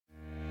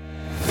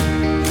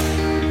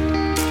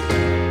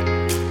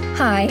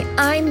Hi,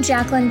 I'm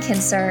Jacqueline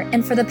Kinser,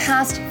 and for the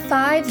past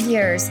 5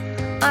 years,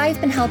 I've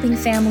been helping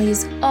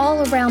families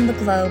all around the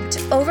globe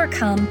to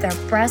overcome their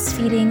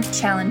breastfeeding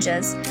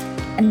challenges.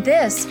 And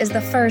this is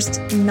the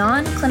first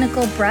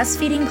non-clinical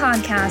breastfeeding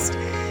podcast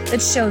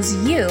that shows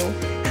you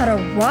how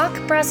to rock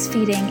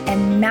breastfeeding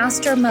and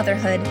master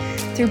motherhood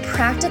through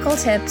practical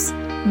tips,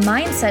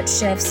 mindset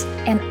shifts,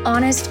 and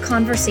honest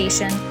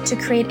conversation to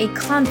create a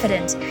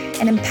confident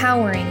and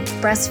empowering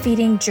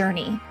breastfeeding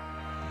journey.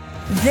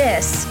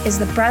 This is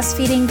the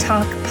Breastfeeding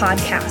Talk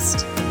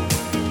Podcast.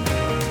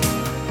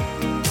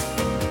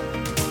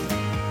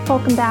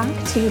 Welcome back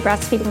to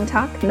Breastfeeding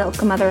Talk,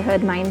 Milk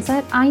Motherhood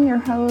Mindset. I'm your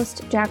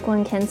host,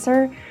 Jacqueline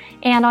Kinser.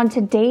 And on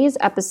today's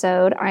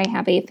episode, I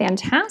have a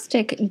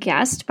fantastic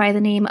guest by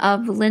the name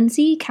of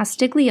Lindsay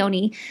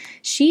Castiglione.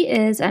 She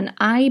is an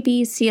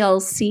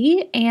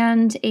IBCLC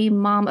and a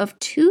mom of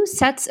 2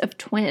 sets of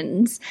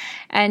twins.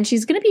 And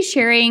she's going to be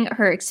sharing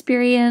her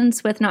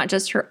experience with not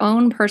just her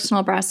own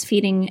personal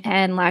breastfeeding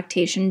and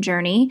lactation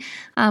journey,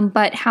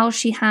 but how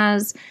she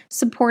has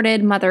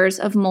supported mothers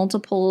of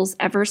multiples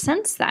ever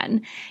since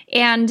then.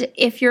 And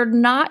if you're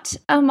not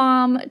a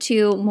mom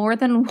to more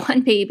than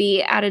one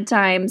baby at a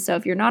time, so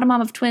if you're not a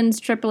mom of twins,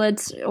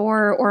 triplets,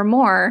 or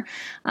more,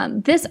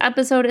 this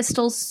episode is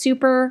still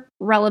super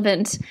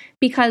relevant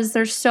because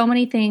there's so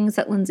many things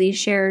that Lindsay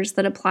shares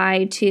that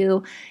apply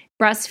to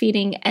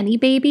breastfeeding any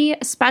baby,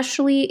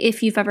 especially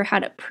if you've ever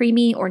had a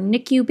preemie or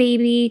NICU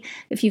baby,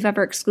 if you've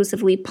ever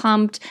exclusively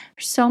pumped.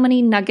 There's so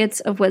many nuggets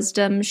of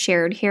wisdom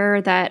shared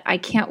here that I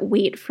can't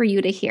wait for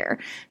you to hear.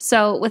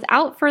 So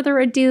without further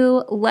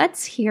ado,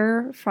 let's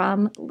hear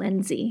from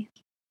Lindsay.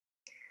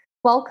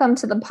 Welcome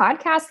to the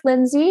podcast,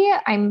 Lindsay.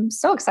 I'm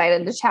so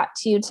excited to chat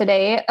to you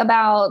today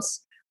about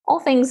all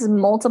things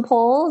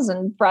multiples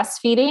and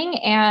breastfeeding,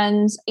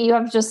 and you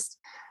have just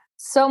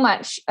so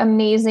much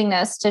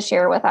amazingness to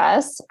share with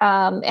us.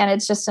 And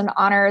it's just an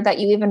honor that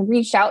you even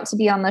reached out to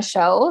be on the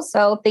show.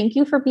 So thank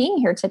you for being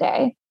here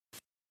today.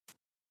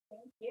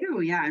 Thank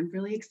you. Yeah, I'm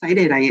really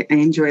excited. I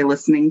enjoy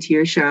listening to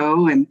your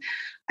show, and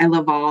I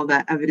love all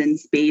the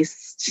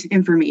evidence-based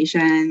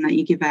information that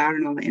you give out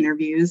and all the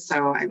interviews.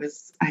 So I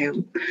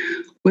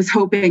was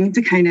hoping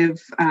to kind of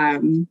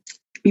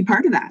be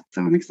part of that.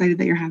 So I'm excited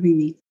that you're having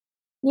me.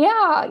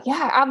 Yeah,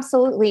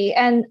 absolutely.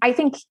 And I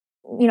think,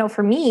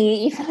 for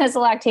me, even as a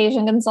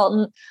lactation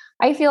consultant,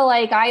 I feel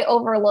like I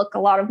overlook a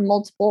lot of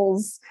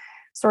multiples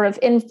sort of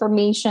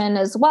information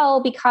as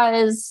well,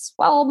 because,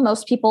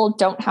 most people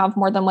don't have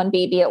more than one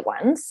baby at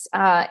once.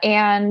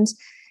 And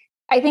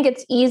I think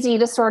it's easy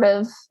to sort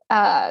of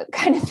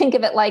kind of think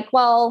of it like,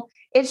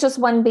 it's just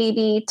one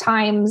baby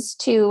times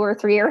 2 or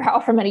 3 or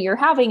however many you're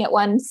having at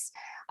once.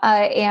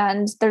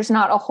 And there's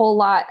not a whole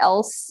lot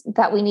else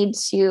that we need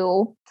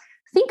to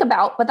think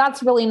about, but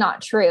that's really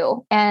not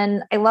true.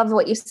 And I love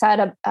what you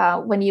said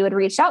when you had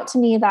reached out to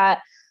me,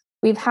 that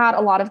we've had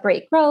a lot of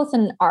great growth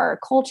in our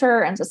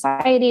culture and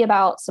society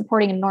about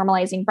supporting and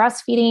normalizing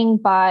breastfeeding,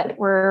 but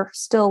we're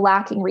still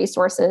lacking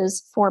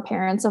resources for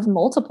parents of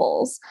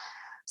multiples.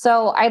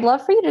 So I'd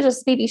love for you to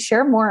just maybe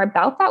share more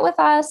about that with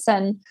us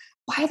and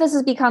why this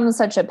has become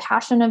such a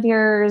passion of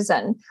yours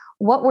and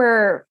what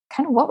we're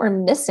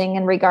missing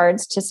in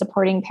regards to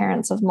supporting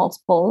parents of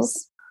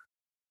multiples.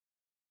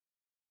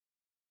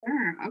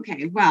 Sure.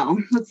 Okay. Well,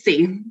 let's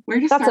see. Where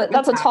to start?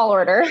 That's a tall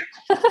order.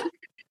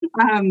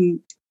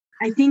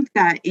 I think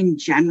that in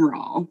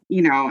general,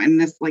 and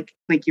this, like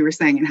you were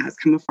saying, it has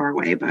come a far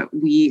way, but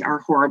we are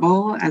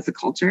horrible as a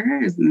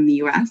culture, as in the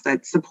U.S.,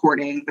 at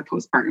supporting the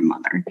postpartum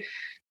mother.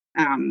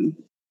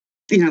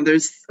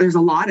 There's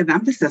a lot of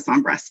emphasis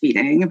on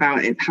breastfeeding,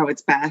 about it, how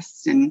it's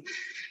best, and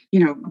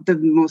the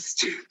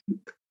most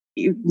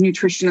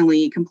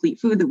nutritionally complete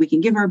food that we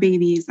can give our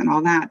babies and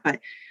all that, but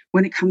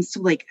when it comes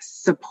to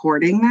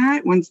supporting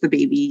that once the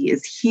baby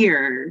is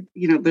here,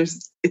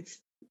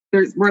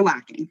 we're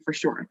lacking for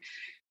sure.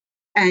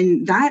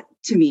 And that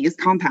to me is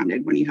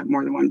compounded when you have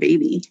more than one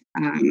baby.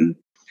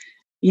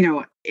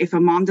 If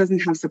a mom doesn't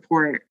have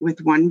support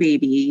with one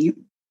baby,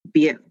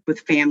 be it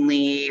with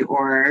family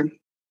or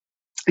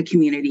a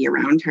community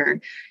around her,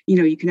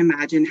 you can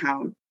imagine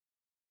how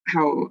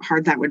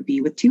hard that would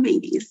be with 2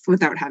 babies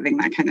without having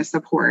that kind of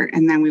support.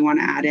 And then we want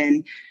to add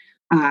in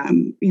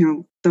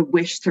the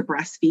wish to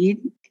breastfeed.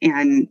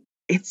 And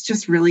it's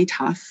just really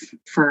tough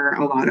for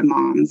a lot of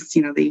moms.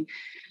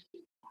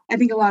 I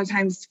think a lot of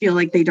times feel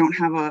like they don't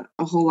have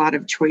a whole lot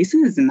of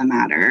choices in the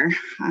matter.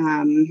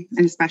 And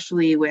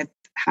especially with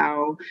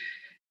how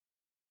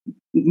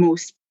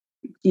most,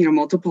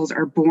 multiples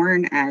are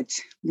born at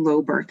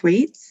low birth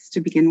weights to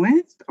begin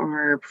with,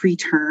 or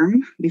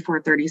preterm before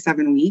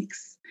 37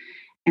 weeks.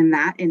 And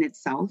that in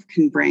itself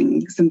can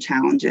bring some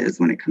challenges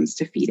when it comes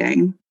to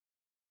feeding.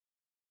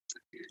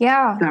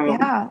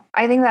 Yeah.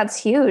 I think that's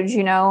huge.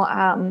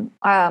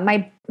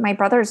 My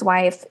brother's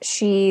wife,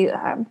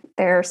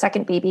 their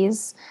second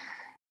babies,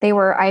 they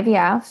were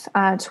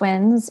IVF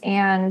twins,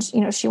 and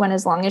she went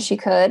as long as she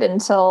could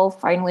until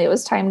finally it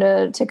was time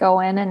to go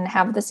in and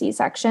have the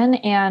C-section.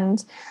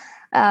 And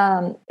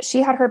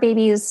she had her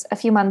babies a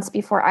few months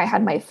before I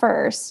had my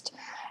first.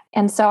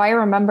 And so I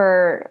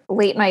remember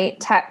late night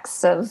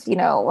texts of,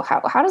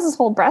 how does this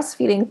whole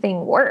breastfeeding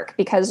thing work?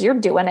 Because you're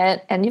doing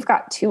it and you've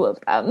got two of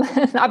them.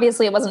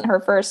 Obviously, it wasn't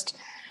her first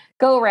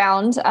go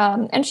around.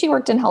 And she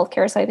worked in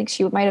healthcare. So I think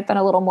she might have been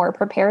a little more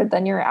prepared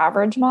than your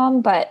average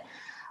mom. But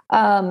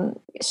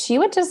she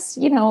would just,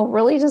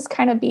 really just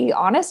kind of be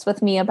honest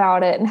with me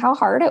about it and how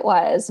hard it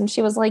was. And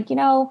she was like,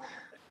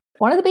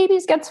 one of the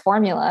babies gets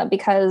formula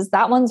because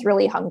that one's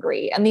really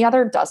hungry and the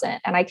other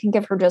doesn't. And I can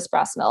give her just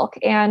breast milk.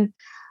 And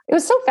it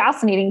was so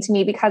fascinating to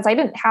me because I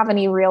didn't have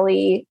any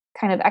really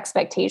kind of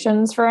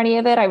expectations for any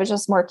of it. I was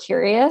just more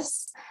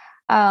curious.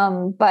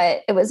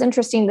 But it was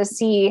interesting to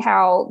see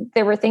how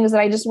there were things that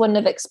I just wouldn't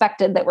have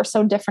expected that were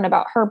so different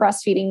about her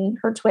breastfeeding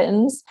her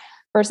twins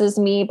versus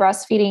me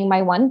breastfeeding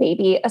my one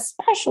baby,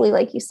 especially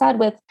like you said,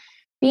 with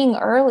being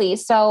early.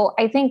 So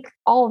I think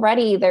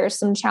already there's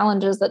some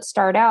challenges that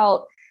start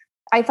out.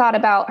 I thought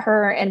about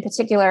her in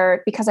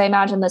particular, because I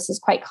imagine this is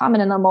quite common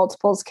in the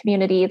multiples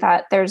community,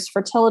 that there's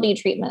fertility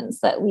treatments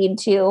that lead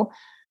to,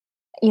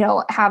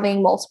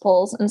 having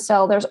multiples. And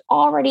so there's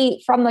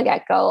already from the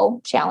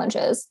get-go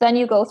challenges. Then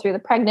you go through the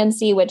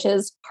pregnancy, which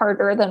is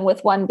harder than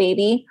with one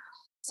baby.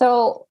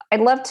 So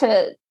I'd love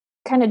to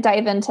kind of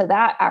dive into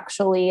that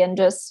actually. And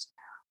just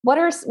what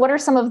are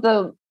some of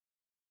the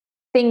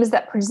things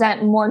that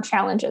present more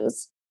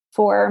challenges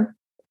for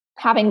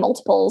having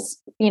multiples,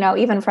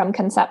 even from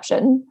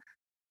conception?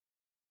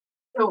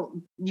 So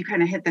you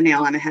kind of hit the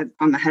nail on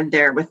the head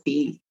there with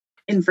the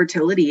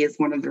infertility is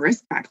one of the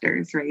risk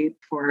factors, right,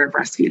 for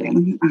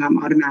breastfeeding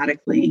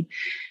automatically.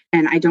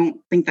 And I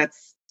don't think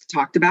that's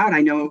talked about. I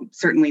know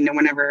certainly no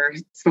one ever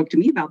spoke to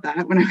me about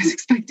that when I was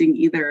expecting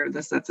either of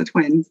the sets of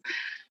twins.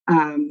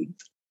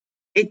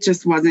 It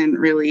just wasn't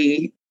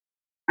really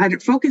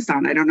focused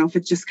on. I don't know if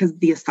it's just because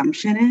the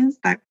assumption is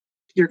that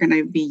you're going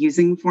to be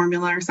using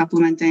formula or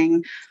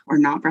supplementing or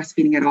not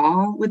breastfeeding at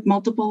all with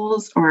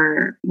multiples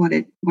or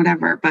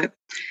whatever. But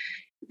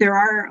there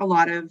are a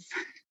lot of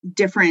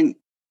different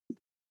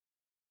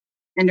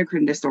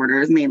endocrine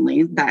disorders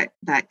mainly that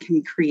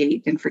can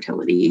create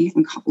infertility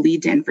and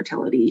lead to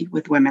infertility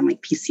with women,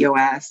 like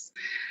PCOS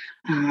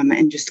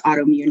and just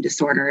autoimmune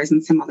disorders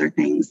and some other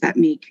things that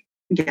make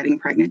getting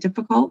pregnant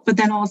difficult, but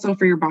then also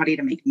for your body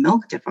to make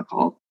milk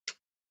difficult.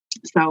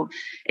 So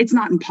it's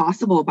not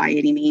impossible by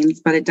any means,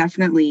 but it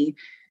definitely,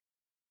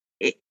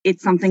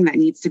 it's something that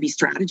needs to be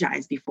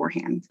strategized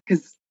beforehand.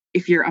 Because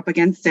if you're up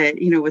against it,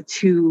 with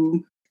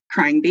two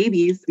crying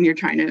babies and you're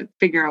trying to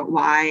figure out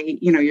why,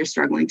 you're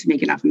struggling to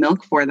make enough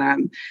milk for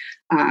them,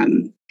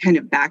 kind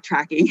of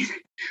backtracking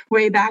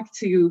way back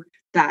to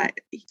that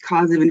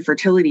cause of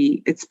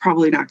infertility, it's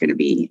probably not going to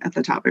be at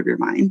the top of your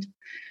mind.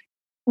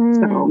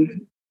 So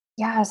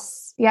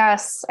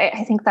Yes.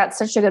 I think that's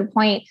such a good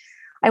point.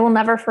 I will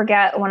never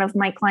forget one of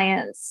my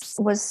clients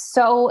was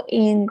so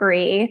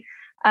angry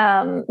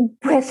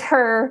with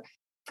her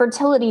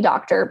fertility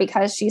doctor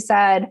because she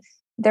said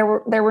there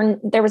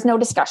was no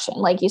discussion,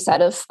 like you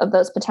said, of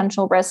those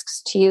potential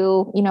risks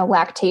to,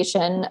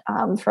 lactation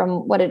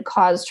from what had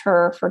caused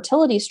her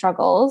fertility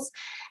struggles.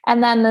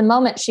 And then the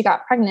moment she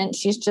got pregnant,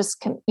 she's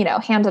just,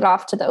 handed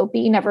off to the OB,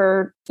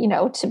 never,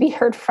 to be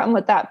heard from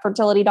with that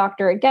fertility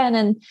doctor again.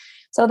 And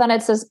so then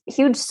it's this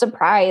huge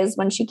surprise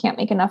when she can't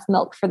make enough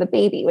milk for the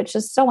baby, which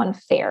is so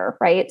unfair,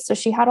 right? So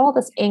she had all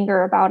this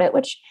anger about it,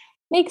 which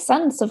makes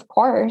sense, of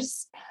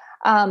course.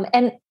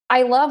 And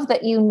I love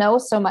that you know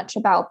so much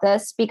about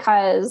this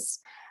because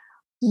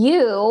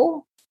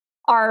you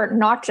are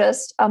not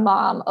just a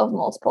mom of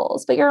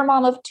multiples, but you're a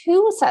mom of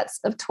two sets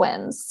of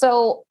twins.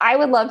 So I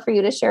would love for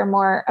you to share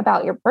more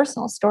about your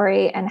personal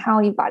story and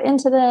how you got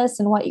into this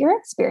and what your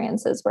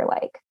experiences were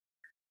like.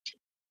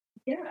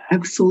 Yeah,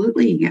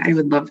 absolutely. I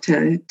would love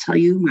to tell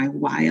you my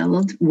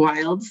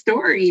wild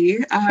story.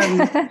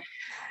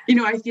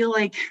 I feel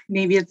like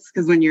maybe it's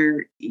because when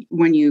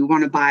you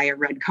want to buy a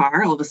red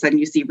car, all of a sudden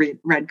you see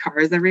red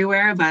cars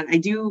everywhere. But I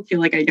do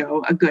feel like I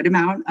know a good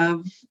amount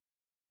of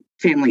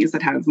families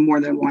that have more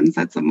than one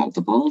sets of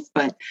multiples.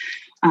 But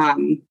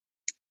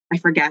I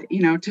forget,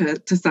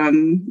 to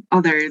some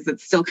others,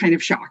 it's still kind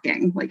of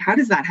shocking. Like, how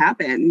does that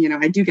happen?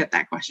 I do get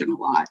that question a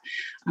lot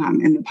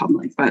in the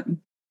public. But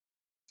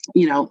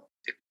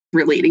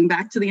relating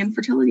back to the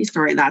infertility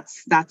story,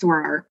 that's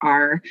where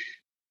our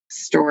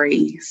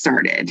story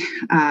started.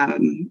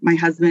 My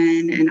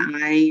husband and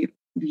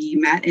we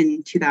met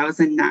in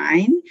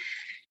 2009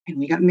 and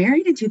we got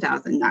married in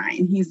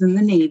 2009. He's in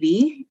the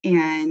Navy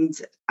and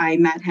I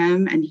met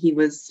him and he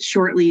was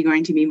shortly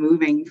going to be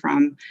moving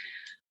from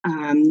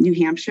New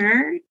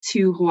Hampshire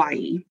to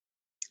Hawaii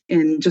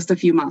in just a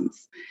few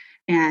months.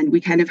 And we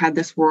kind of had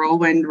this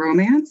whirlwind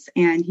romance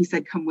and he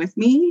said, come with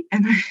me.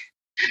 And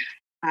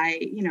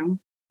I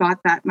thought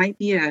that might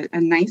be a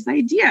nice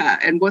idea.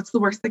 And what's the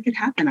worst that could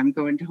happen? I'm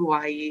going to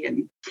Hawaii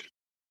and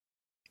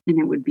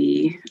it would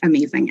be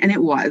amazing. And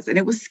it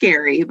was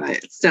scary,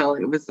 but still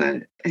it was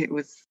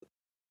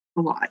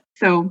a lot.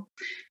 So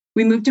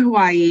we moved to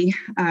Hawaii.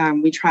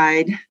 We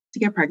tried to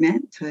get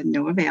pregnant to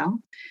no avail.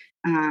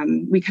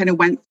 We kind of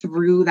went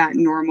through that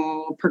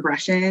normal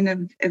progression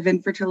of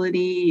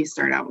infertility. You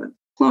start out with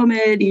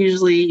Clomid.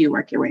 Usually you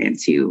work your way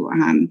into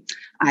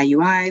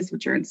IUIs,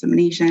 which are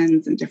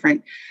inseminations and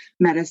different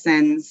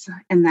medicines.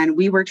 And then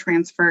we were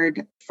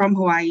transferred from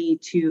Hawaii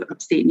to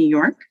upstate New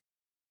York.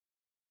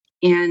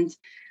 And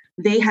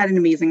they had an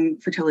amazing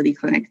fertility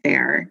clinic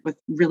there with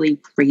really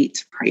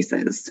great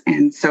prices.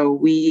 And so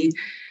we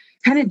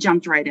kind of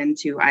jumped right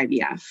into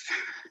IVF,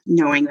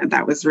 knowing that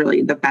that was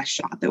really the best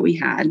shot that we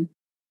had.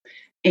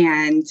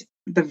 And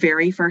the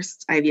very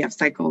first IVF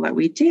cycle that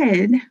we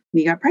did,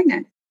 we got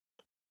pregnant.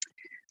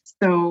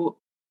 So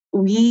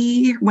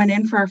we went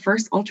in for our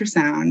first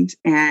ultrasound.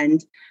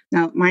 And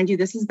now, mind you,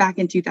 this is back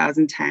in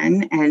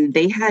 2010, and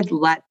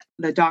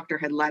the doctor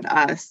had let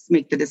us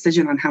make the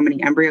decision on how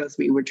many embryos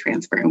we would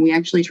transfer. And we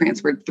actually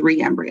transferred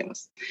 3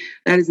 embryos.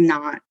 That is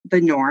not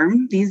the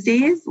norm these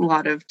days. A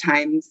lot of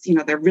times,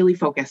 they're really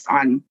focused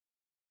on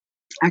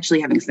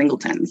actually having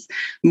singletons.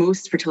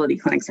 Most fertility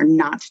clinics are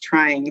not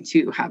trying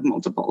to have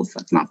multiples.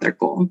 That's not their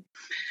goal.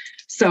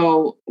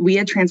 So we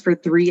had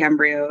transferred 3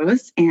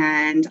 embryos,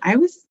 and I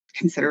was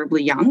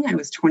considerably young. I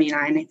was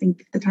 29, I think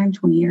at the time,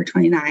 20 or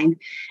 29.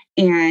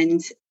 And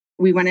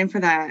we went in for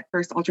that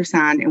first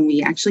ultrasound, and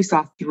we actually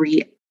saw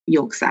 3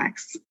 yolk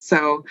sacs.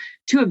 So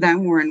 2 of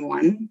them were in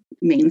one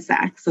main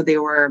sac. So they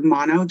were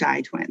mono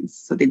di twins.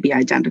 So they'd be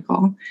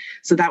identical.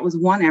 So that was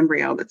one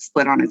embryo that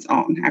split on its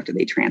own after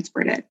they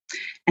transferred it.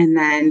 And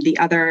then the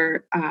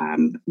other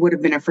would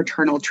have been a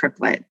fraternal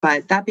triplet,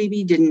 but that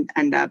baby didn't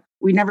end up,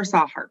 we never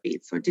saw a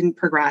heartbeat. So it didn't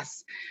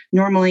progress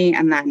normally.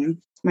 And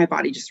then my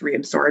body just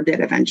reabsorbed it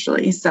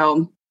eventually.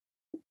 So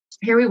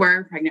here we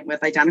were, pregnant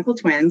with identical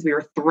twins. We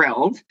were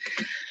thrilled.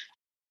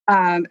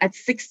 At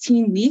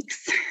 16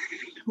 weeks,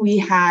 we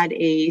had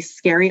a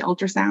scary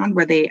ultrasound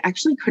where they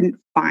actually couldn't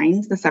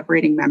find the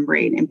separating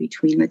membrane in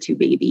between the 2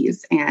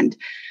 babies, and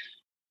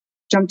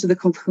jumped to the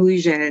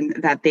conclusion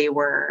that they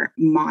were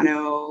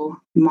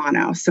mono.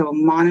 So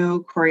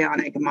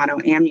monochorionic and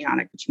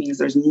monoamnionic, which means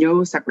there's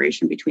no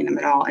separation between them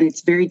at all. And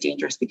it's very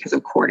dangerous because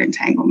of cord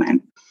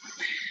entanglement.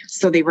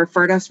 So they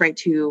referred us right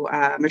to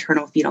a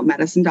maternal fetal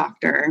medicine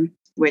doctor,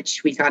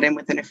 which we got in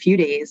within a few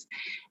days.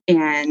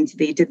 And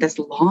they did this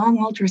long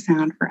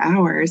ultrasound for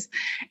hours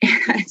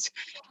and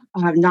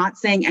not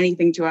saying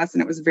anything to us.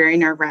 And it was very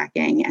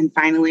nerve-wracking. And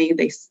finally,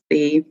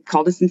 they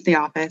called us into the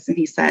office, and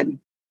he said,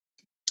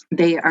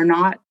 they are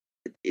not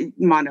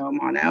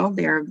mono.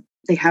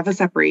 They have a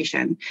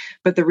separation.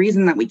 But the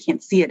reason that we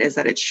can't see it is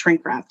that it's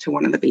shrink wrapped to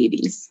one of the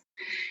babies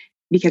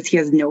because he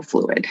has no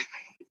fluid.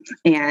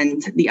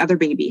 And the other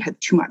baby had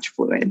too much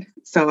fluid.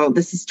 So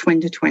this is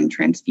twin-to-twin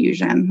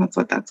transfusion. That's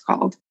what that's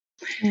called.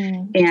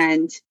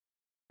 And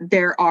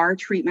there are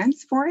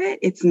treatments for it.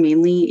 It's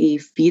mainly a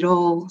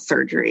fetal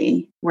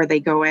surgery where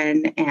they go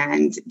in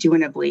and do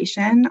an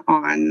ablation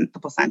on the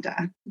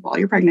placenta while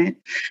you're pregnant.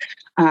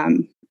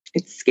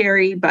 It's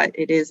scary, but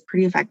it is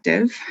pretty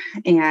effective.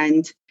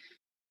 And,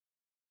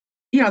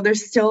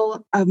 there's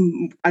still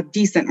a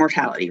decent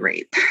mortality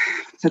rate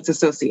that's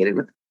associated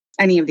with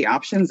any of the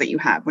options that you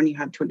have when you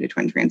have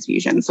twin-to-twin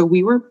transfusion. So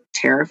we were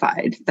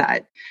terrified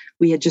that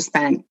we had just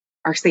spent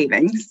our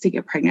savings to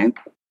get pregnant,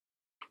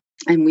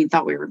 and we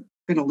thought we were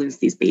going to lose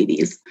these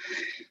babies.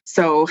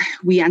 So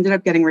we ended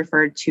up getting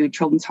referred to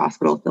Children's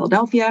Hospital of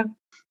Philadelphia.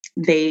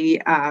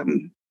 They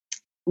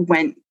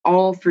went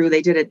all through,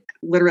 they did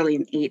literally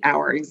an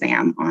 8-hour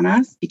exam on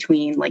us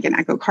between like an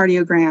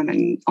echocardiogram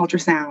and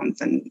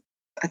ultrasounds and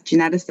a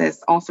geneticist,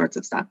 all sorts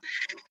of stuff.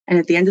 And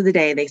at the end of the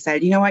day, they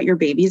said, you know what, your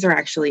babies are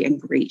actually in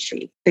great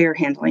shape. They are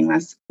handling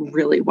this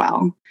really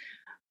well.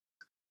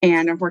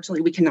 And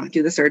unfortunately, we cannot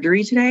do the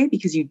surgery today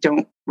because you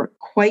don't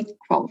quite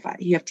qualify.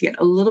 You have to get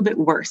a little bit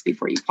worse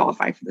before you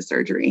qualify for the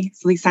surgery.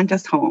 So they sent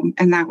us home.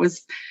 And that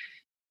was,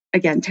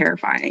 again,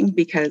 terrifying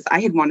because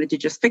I had wanted to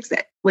just fix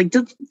it. Like,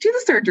 do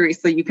the surgery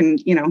so you can,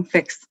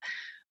 fix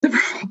the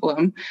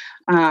problem.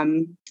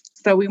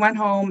 So we went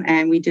home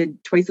and we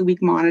did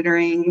twice-a-week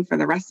monitoring for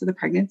the rest of the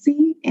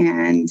pregnancy.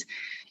 And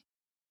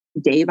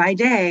day by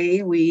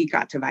day, we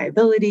got to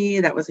viability.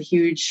 That was a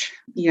huge,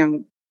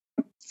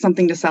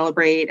 something to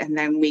celebrate. And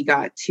then we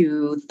got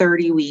to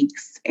 30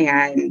 weeks,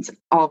 and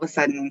all of a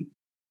sudden,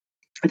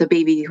 the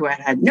baby who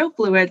had no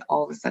fluid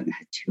all of a sudden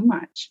had too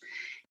much.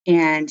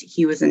 And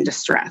he was in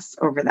distress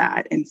over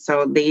that. And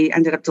so they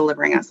ended up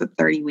delivering us at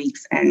 30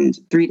 weeks and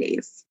 3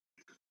 days,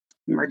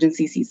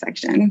 emergency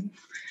C-section.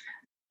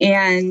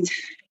 And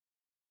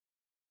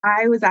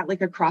I was at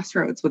like a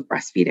crossroads with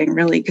breastfeeding,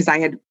 really, because I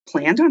had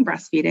planned on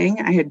breastfeeding.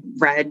 I had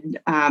read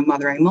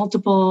Mothering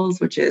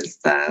Multiples, which is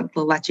the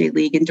Leche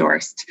League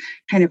endorsed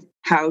kind of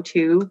how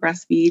to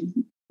breastfeed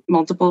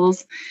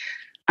multiples.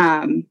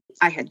 I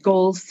had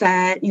goals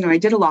set. I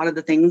did a lot of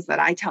the things that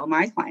I tell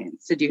my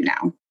clients to do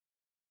now.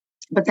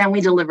 But then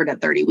we delivered at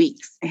 30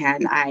 weeks,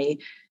 and I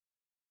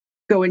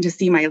go in to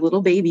see my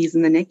little babies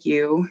in the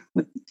NICU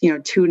with,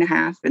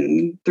 2.5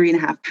 and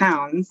 3.5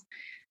 pounds.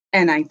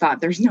 And I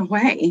thought, there's no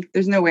way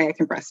I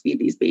can breastfeed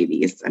these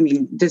babies. I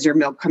mean, does your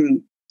milk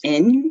come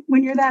in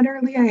when you're that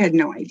early? I had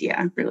no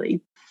idea,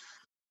 really.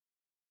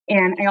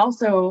 And I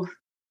also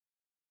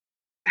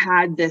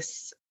had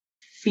this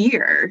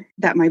fear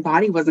that my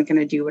body wasn't going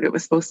to do what it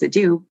was supposed to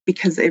do,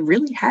 because it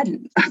really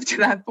hadn't up to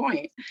that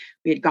point.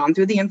 We had gone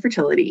through the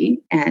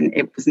infertility and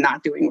it was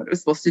not doing what it was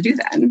supposed to do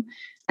then.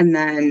 And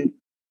then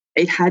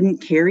it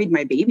hadn't carried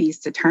my babies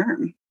to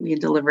term. We had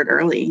delivered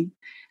early.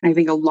 And I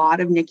think a lot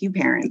of NICU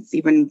parents,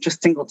 even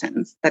just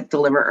singletons that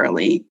deliver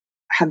early,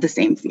 have the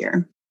same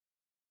fear.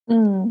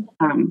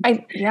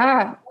 I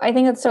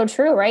think it's so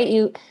true,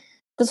 right?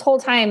 This whole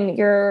time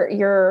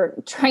you're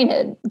trying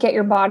to get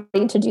your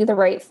body to do the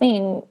right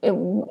thing.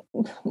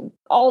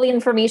 All the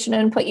information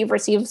and input you've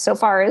received so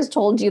far has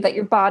told you that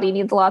your body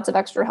needs lots of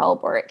extra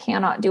help or it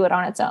cannot do it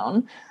on its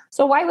own.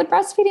 So why would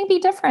breastfeeding be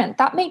different?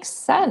 That makes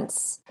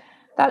sense.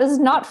 That is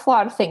not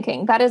flawed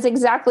thinking. That is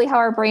exactly how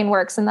our brain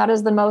works. And that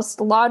is the most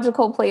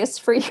logical place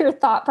for your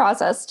thought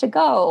process to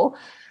go.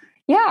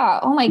 Yeah.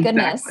 Oh my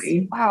goodness.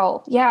 Exactly.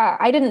 Wow. Yeah.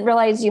 I didn't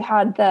realize you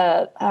had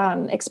the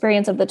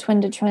experience of the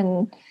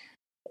twin-to-twin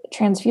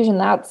transfusion.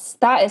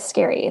 That is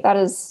scary. That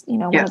is,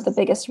 one of the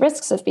biggest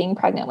risks of being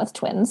pregnant with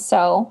twins.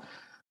 So,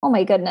 oh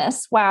my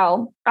goodness.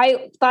 Wow.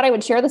 I thought I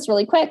would share this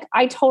really quick.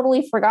 I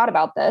totally forgot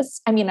about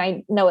this. I mean,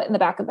 I know it in the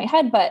back of my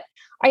head, but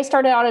I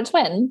started out a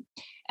twin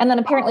and then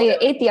apparently I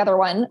ate the other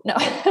one. No,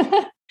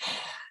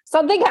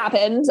 something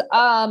happened.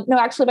 No,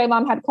 actually my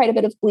mom had quite a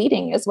bit of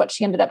bleeding is what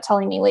she ended up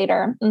telling me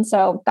later. And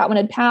so that one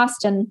had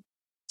passed and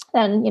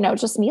then,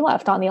 just me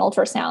left on the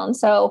ultrasound.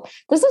 So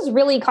this is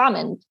really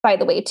common, by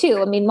the way, too.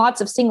 I mean,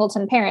 lots of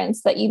singleton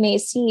parents that you may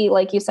see,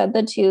 like you said,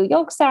 the 2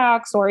 yolk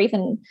sacs, or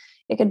even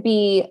it could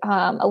be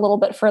a little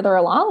bit further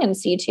along in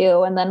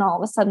C2. And then all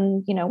of a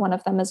sudden, one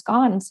of them is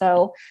gone.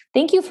 So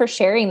thank you for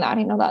sharing that.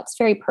 I know that's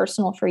very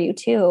personal for you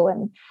too.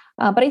 And,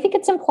 but I think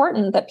it's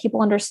important that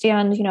people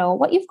understand,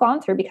 what you've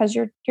gone through, because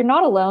you're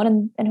not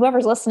alone. And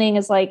whoever's listening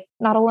is like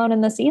not alone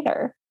in this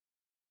either.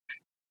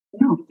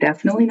 No,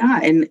 definitely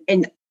not.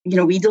 And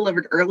we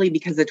delivered early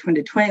because of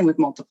twin-to-twin with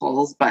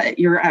multiples, but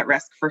you're at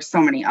risk for so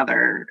many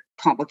other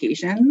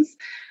complications.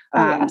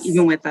 Yes.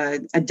 Even with a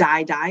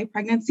die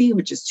pregnancy,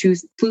 which is two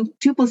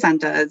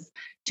placentas,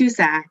 2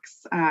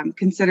 sacs,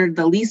 considered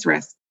the least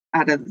risk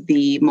out of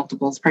the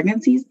multiples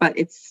pregnancies, but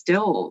it's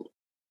still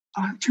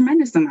a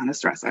tremendous amount of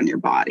stress on your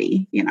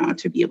body,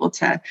 to be able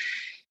to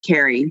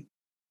carry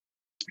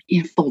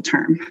full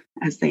term,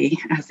 as they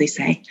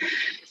say.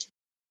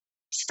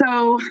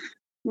 So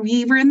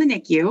we were in the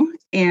NICU,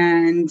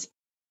 and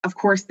of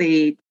course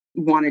they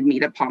wanted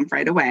me to pump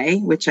right away,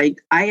 which I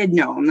had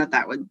known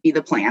that would be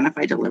the plan if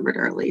I delivered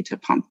early, to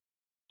pump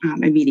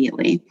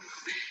immediately.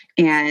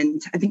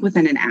 And I think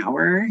within an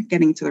hour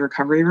getting to the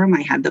recovery room,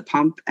 I had the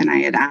pump, and I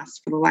had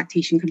asked for the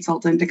lactation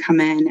consultant to come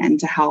in and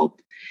to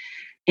help.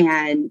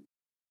 And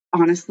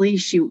honestly,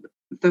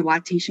 the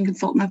lactation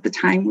consultant at the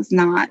time was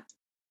not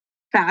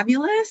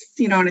fabulous,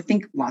 and I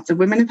think lots of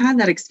women have had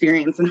that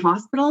experience in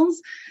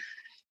hospitals.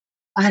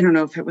 I don't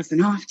know if it was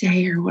an off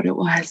day or what it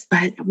was,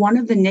 but one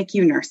of the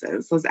NICU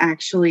nurses was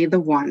actually the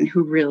one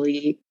who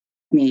really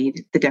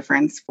made the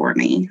difference for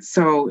me.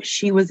 So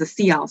she was a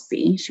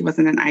CLC. She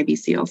wasn't an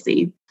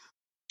IBCLC,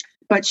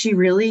 but she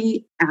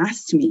really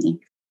asked me,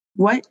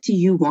 what do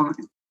you want?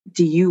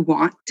 Do you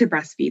want to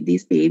breastfeed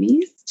these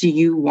babies? Do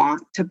you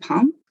want to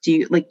pump?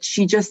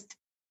 She just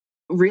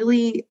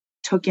really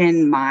took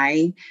in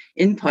my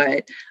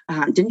input,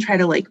 didn't try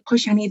to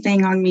push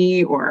anything on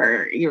me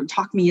or,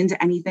 talk me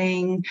into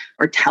anything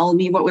or tell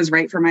me what was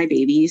right for my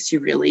babies. She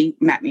really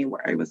met me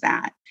where I was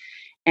at.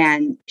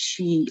 And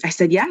I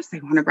said, yes, I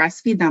want to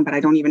breastfeed them, but I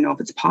don't even know if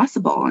it's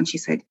possible. And she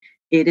said,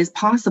 it is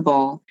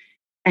possible.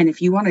 And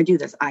if you want to do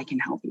this, I can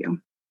help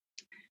you.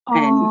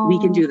 And we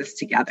can do this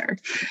together.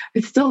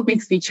 It still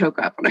makes me choke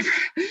up whenever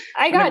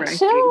I got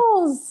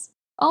chills.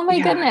 Oh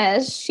my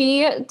goodness.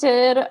 She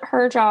did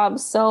her job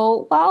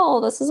so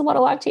well. This is what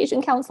a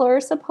lactation counselor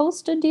is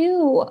supposed to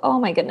do. Oh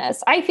my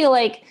goodness. I feel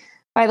like,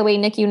 by the way,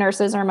 NICU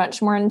nurses are much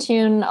more in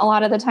tune a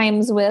lot of the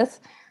times with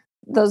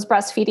those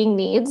breastfeeding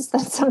needs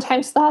than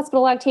sometimes the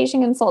hospital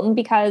lactation consultant,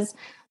 because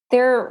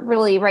they're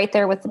really right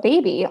there with the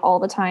baby all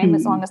the time,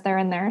 as long as they're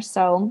in there.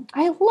 So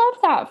I love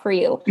that for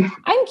you.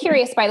 I'm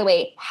curious, by the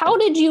way, how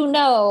did you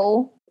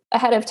know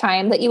ahead of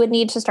time that you would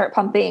need to start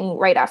pumping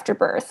right after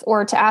birth,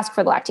 or to ask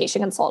for the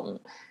lactation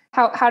consultant?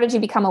 How did you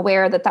become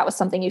aware that was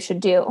something you should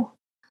do?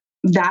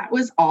 That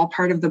was all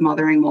part of the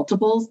Mothering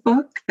Multiples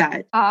book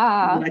that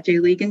J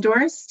League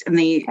endorsed. And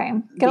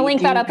going to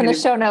link that up in the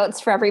show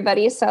notes for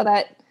everybody, so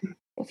that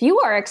if you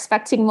are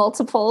expecting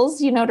multiples,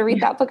 to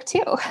read that book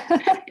too.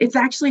 It's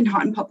actually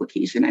not in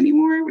publication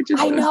anymore, which is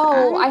I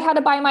know. sad. I had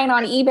to buy mine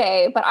on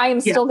eBay, but I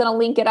am still going to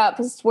link it up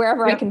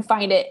wherever I can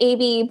find it.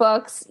 AB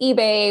Books,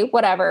 eBay,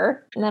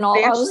 whatever. And then I'll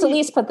just at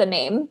least put the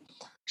name.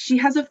 She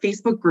has a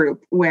Facebook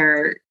group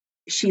where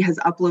she has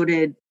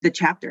uploaded the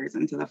chapters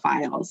into the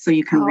files, so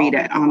you can read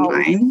it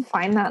online.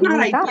 Find that.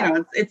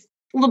 It's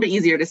a little bit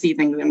easier to see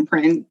things in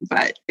print,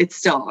 but it's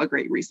still a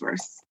great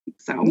resource.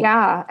 So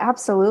yeah,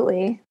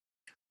 absolutely.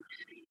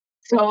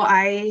 So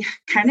I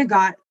kind of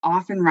got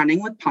off and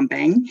running with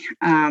pumping.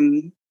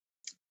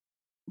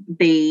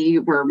 They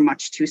were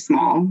much too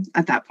small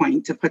at that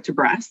point to put to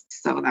breast.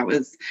 So that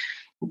was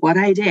what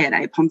I did,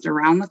 I pumped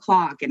around the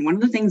clock. And one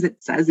of the things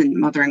it says in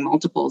Mothering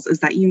Multiples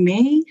is that you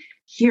may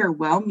hear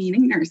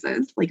well-meaning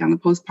nurses, like on the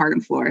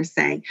postpartum floor,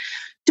 say,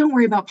 don't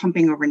worry about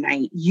pumping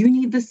overnight. You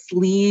need the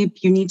sleep.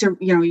 You need to,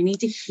 you need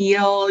to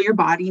heal. Your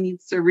body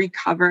needs to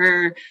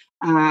recover.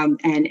 And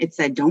it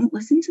said, don't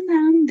listen to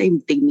them.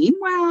 They mean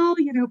well,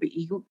 but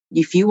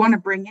if you want to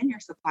bring in your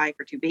supply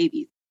for 2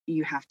 babies,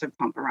 you have to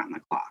pump around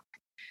the clock.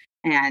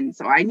 And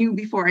so I knew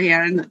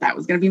beforehand that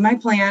was going to be my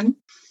plan.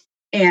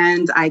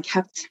 And I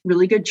kept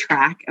really good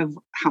track of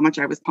how much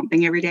I was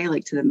pumping every day,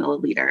 like to the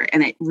milliliter.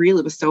 And it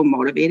really was so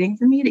motivating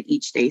for me to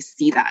each day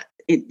see that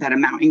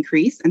amount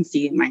increase and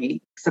see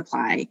my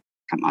supply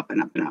come up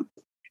and up and up.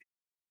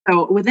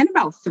 So within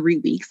about 3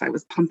 weeks, I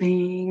was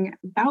pumping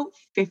about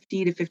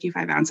 50 to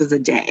 55 ounces a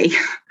day.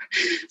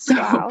 So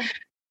wow.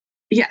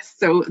 Yes.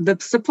 So the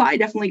supply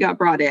definitely got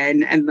brought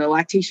in, and the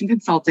lactation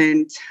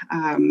consultant,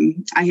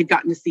 I had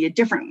gotten to see a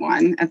different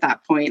one at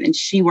that point, and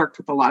she worked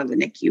with a lot of the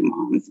NICU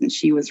moms, and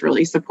she was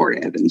really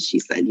supportive. And she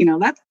said,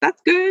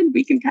 that's good.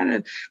 We can kind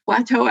of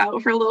plateau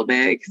out for a little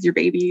bit because your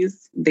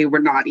babies, they were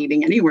not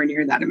eating anywhere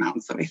near that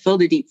amount. So I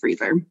filled a deep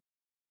freezer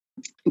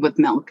with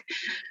milk.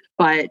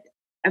 But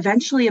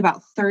eventually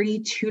about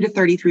 32 to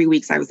 33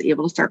 weeks, I was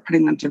able to start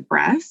putting them to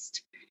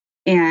breast.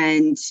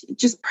 And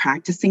just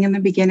practicing in the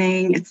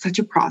beginning, it's such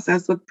a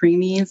process with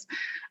preemies.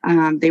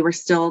 They were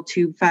still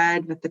tube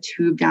fed with the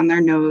tube down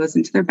their nose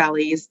into their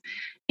bellies.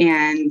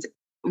 And,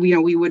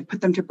 we would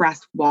put them to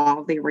breast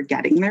while they were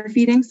getting their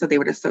feeding. So they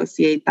would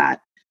associate that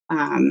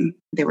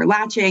they were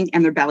latching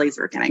and their bellies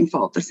were getting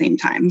full at the same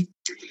time.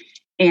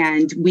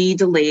 And we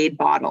delayed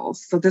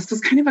bottles. So this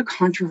was kind of a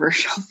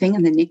controversial thing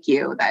in the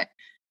NICU that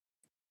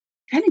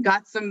kind of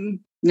got some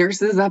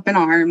nurses up in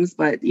arms,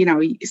 but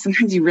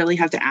sometimes you really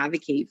have to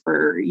advocate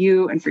for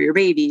you and for your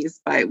babies.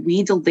 But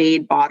we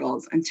delayed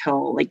bottles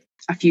until like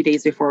a few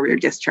days before we were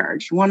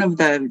discharged. One of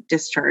the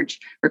discharge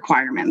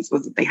requirements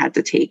was that they had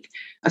to take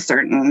a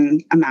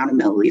certain amount of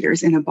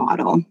milliliters in a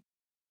bottle.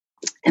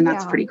 And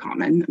that's pretty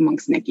common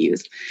amongst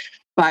NICUs.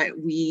 But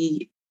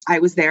I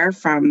was there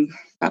from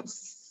about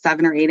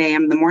 7 or 8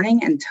 a.m. in the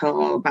morning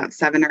until about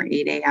 7 or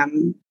 8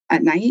 a.m.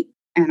 at night.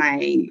 And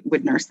I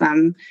would nurse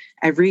them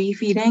every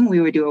feeding. We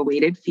would do a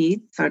weighted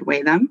feed. So I'd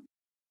weigh them,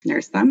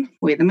 nurse them,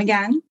 weigh them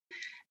again.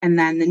 And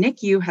then the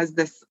NICU has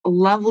this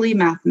lovely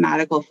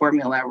mathematical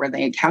formula where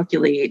they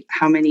calculate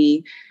how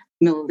many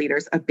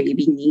milliliters a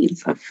baby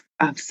needs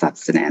of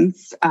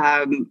sustenance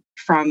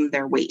from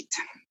their weight.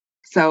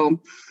 So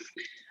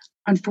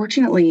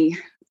unfortunately,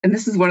 and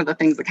this is one of the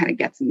things that kind of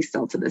gets me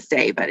still to this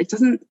day, but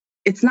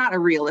it's not a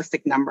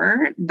realistic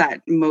number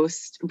that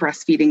most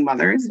breastfeeding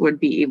mothers would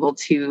be able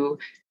to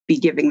be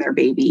giving their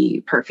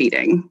baby per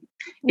feeding.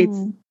 It's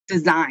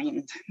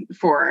designed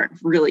for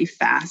really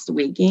fast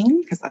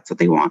waking because that's what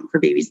they want for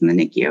babies in the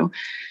NICU.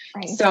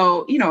 Right.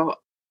 So,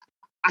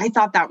 I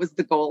thought that was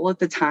the goal at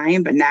the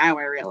time, but now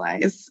I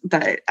realize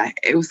that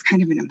it was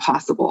kind of an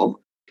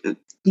impossible,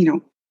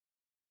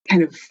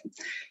 kind of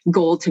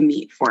goal to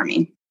meet for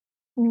me.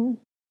 Mm.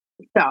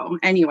 So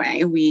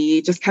anyway,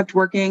 we just kept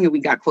working and we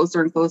got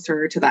closer and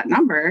closer to that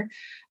number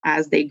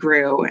as they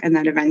grew. And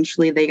then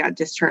eventually they got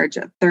discharged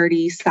at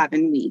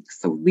 37 weeks.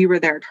 So we were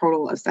there a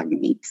total of 7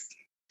 weeks.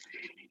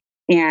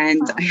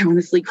 And I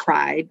honestly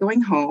cried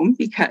going home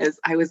because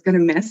I was going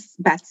to miss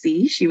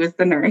Betsy. She was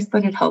the nurse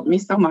that had helped me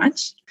so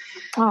much.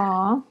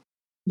 Aww.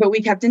 But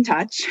we kept in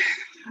touch.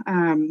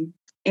 And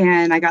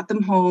I got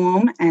them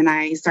home and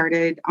I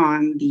started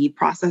on the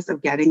process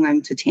of getting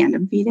them to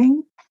tandem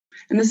feeding.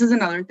 And this is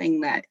another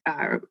thing that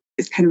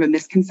is kind of a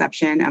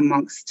misconception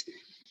amongst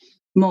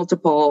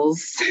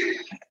multiples,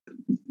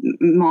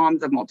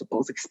 moms of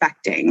multiples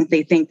expecting.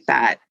 They think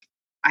that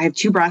I have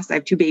 2 breasts, I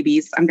have 2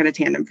 babies, I'm going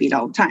to tandem feed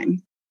all the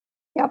time.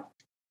 Yep.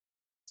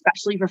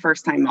 Especially for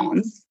first-time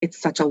moms. It's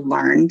such a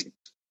learned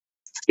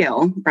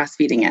skill,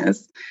 breastfeeding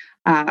is,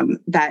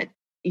 that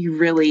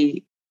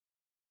you're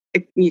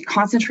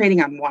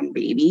concentrating on one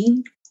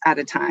baby at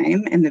a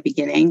time in the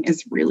beginning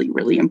is really,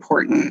 really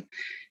important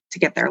to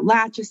get their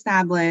latch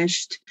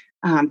established,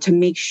 to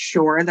make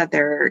sure that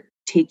they're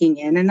taking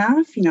in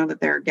enough, that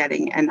they're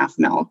getting enough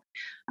milk,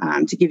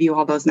 to give you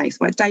all those nice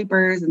wet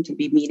diapers and to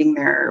be meeting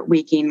their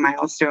waking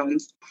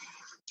milestones.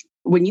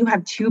 When you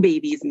have 2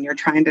 babies and you're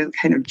trying to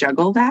kind of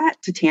juggle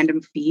that to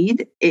tandem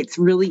feed, it's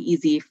really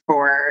easy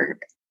for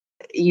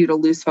you to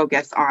lose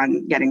focus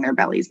on getting their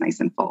bellies nice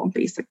and full,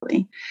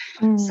 basically.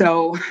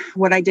 So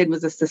what I did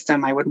was a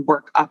system. I would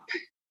work up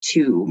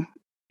to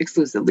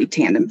exclusively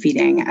tandem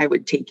feeding. I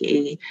would take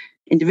a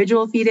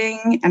individual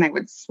feeding and I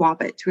would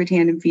swap it to a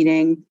tandem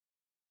feeding,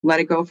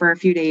 let it go for a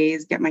few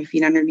days, get my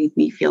feet underneath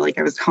me, feel like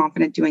I was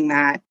confident doing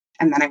that.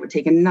 And then I would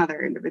take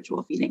another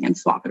individual feeding and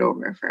swap it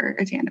over for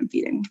a tandem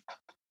feeding.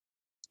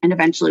 And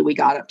eventually we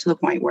got up to the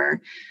point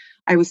where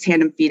I was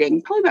tandem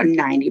feeding probably about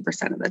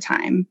 90% of the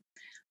time.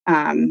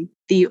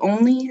 The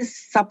only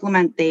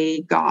supplement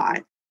they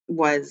got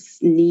was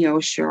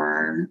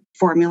NeoSure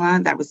formula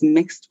that was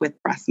mixed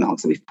with breast milk.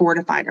 So we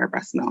fortified our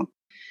breast milk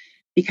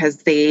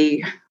because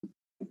they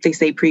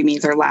say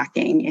preemies are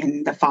lacking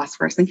in the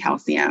phosphorus and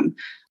calcium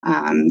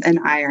and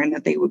iron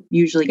that they would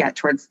usually get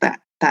towards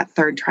that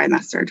third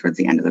trimester, towards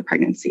the end of the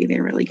pregnancy.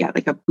 They really get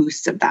like a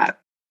boost of that.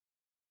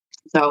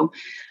 So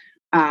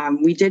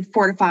we did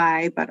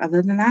fortify, but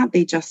other than that,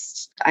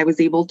 I was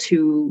able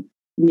to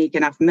make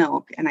enough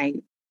milk.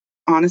 And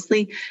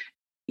honestly,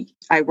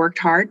 I worked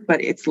hard,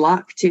 but it's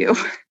luck too.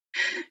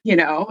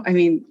 I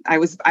mean, I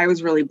was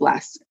really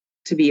blessed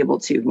to be able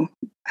to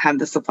have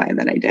the supply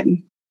that I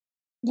did.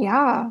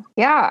 Yeah.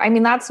 Yeah. I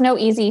mean, that's no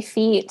easy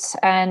feat.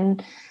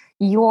 And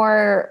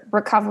you're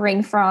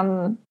recovering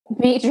from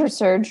major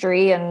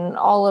surgery and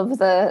all of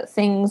the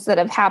things that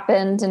have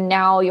happened. And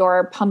now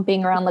you're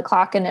pumping around the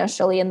clock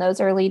initially in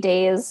those early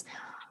days.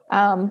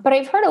 But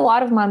I've heard a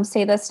lot of moms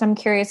say this, and I'm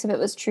curious if it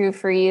was true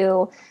for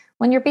you.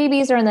 When your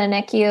babies are in the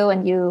NICU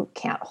and you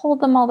can't hold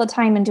them all the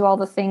time and do all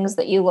the things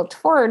that you looked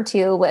forward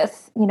to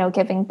with,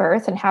 giving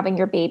birth and having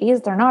your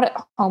babies, they're not at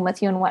home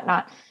with you and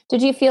whatnot.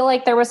 Did you feel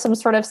like there was some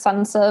sort of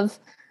sense of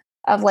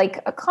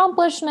like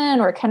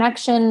accomplishment or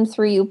connection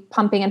through you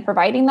pumping and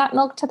providing that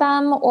milk to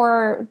them?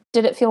 Or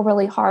did it feel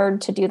really hard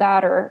to do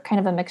that, or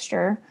kind of a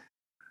mixture?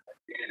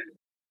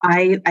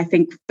 I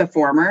think the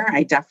former.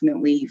 I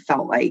definitely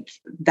felt like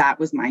that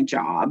was my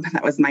job.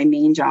 That was my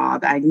main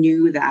job. I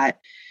knew that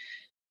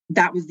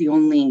I was the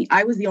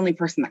only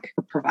person that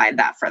could provide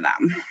that for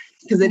them.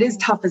 Because it is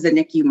tough as a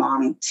NICU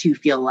mom to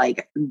feel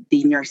like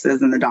the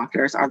nurses and the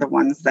doctors are the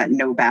ones that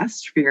know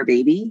best for your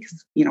baby.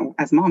 Because,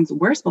 as moms,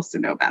 we're supposed to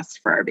know best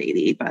for our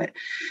baby, but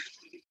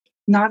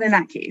not in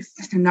that case,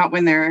 not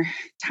when they're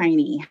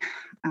tiny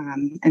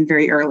and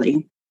very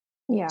early.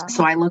 Yeah.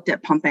 So I looked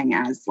at pumping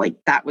as like,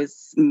 that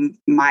was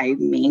my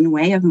main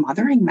way of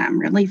mothering them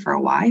really for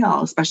a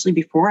while, especially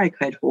before I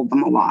could hold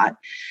them a lot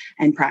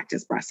and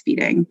practice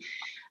breastfeeding.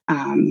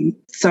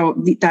 So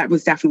that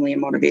was definitely a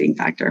motivating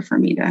factor for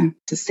me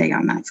to stay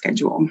on that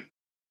schedule.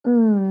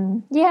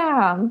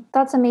 Yeah,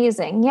 that's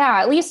amazing.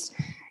 Yeah. At least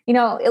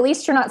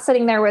you're not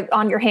sitting there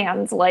on your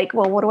hands like,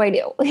 well, what do I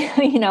do?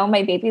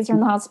 My babies are in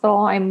the hospital.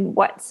 I'm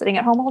sitting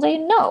at home all day?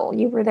 No,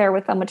 you were there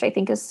with them, which I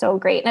think is so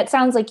great. And it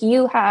sounds like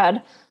you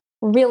had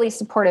really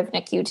supportive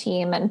NICU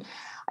team. And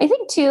I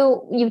think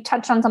too, you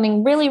touched on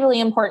something really, really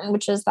important,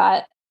 which is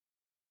that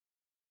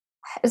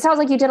it sounds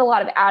like you did a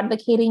lot of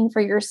advocating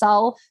for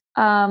yourself.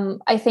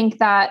 I think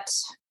that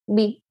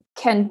we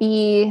can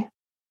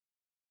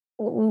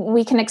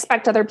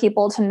expect other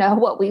people to know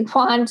what we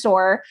want,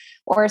 or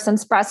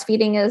since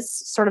breastfeeding is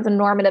sort of the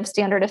normative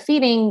standard of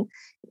feeding,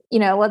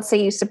 let's say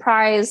you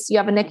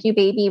have a NICU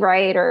baby,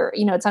 right? Or,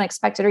 it's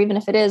unexpected, or even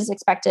if it is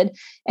expected,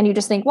 and you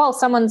just think, well,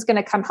 someone's going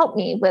to come help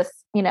me with,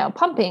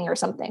 pumping or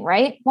something,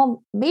 right?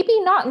 Well, maybe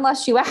not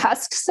unless you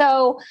ask.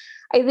 So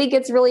I think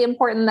it's really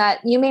important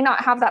that you may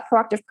not have that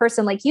proactive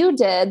person like you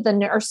did, the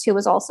nurse who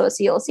was also a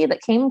CLC,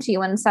 that came to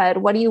you and said,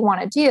 what do you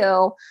want to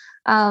do?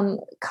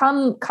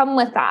 Come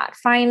with that.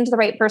 Find the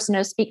right person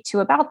to speak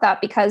to about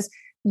that, because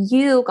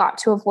you got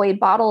to avoid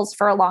bottles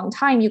for a long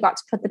time. You got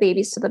to put the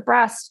babies to the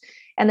breast,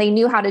 and they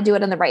knew how to do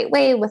it in the right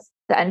way with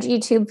the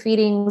NG tube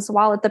feedings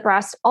while at the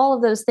breast. All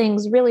of those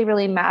things really,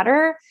 really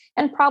matter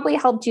and probably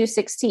helped you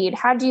succeed.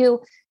 Had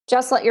you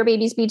just let your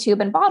babies be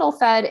tube and bottle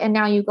fed, and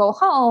now you go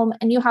home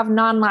and you have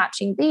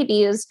non-latching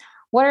babies,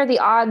 what are the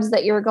odds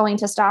that you're going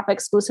to stop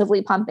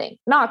exclusively pumping?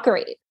 Not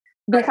great,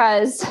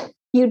 because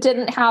you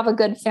didn't have a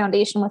good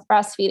foundation with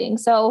breastfeeding.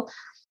 So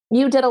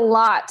you did a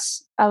lot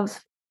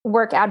of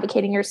work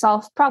advocating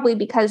yourself, probably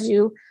because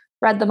you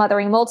read the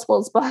Mothering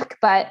Multiples book,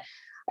 but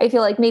I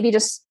feel like maybe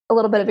just a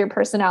little bit of your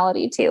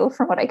personality too,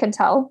 from what I can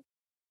tell.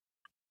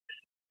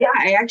 Yeah,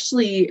 I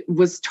actually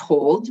was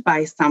told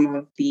by some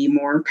of the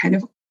more kind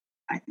of,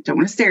 I don't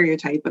want to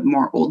stereotype, but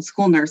more old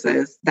school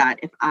nurses, that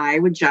if I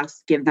would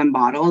just give them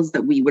bottles,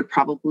 that we would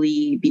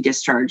probably be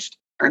discharged,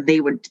 or they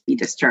would be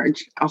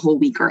discharged a whole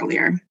week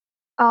earlier.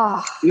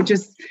 Oh,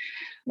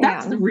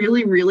 that's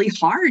really, really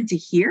hard to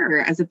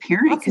hear as a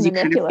parent, because you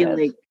kind of feel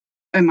like,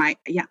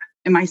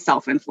 am I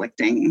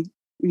self-inflicting,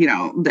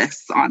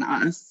 this on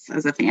us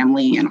as a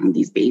family and on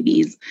these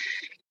babies?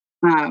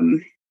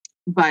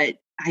 But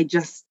I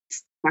just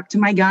stuck to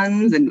my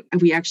guns, and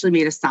we actually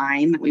made a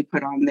sign that we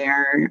put on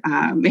their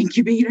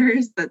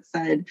incubators that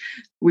said,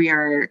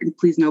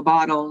 please no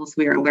bottles.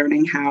 We are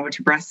learning how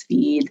to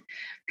breastfeed.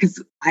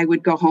 Because I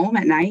would go home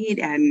at night,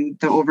 and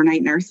the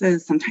overnight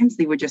nurses, sometimes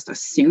they would just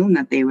assume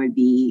that they would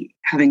be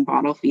having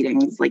bottle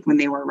feedings like when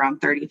they were around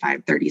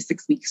 35,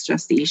 36 weeks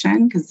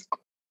gestation, because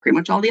pretty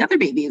much all the other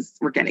babies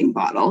were getting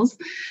bottles.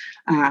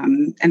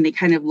 And they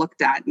kind of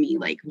looked at me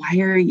like, why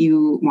are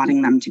you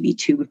wanting them to be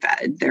tube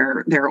fed?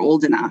 They're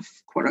old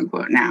enough, quote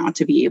unquote, now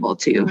to be able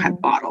to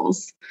have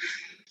bottles.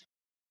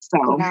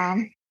 So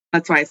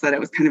that's why I said it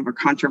was kind of a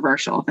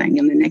controversial thing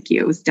in the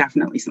NICU. It was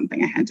definitely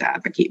something I had to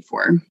advocate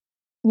for.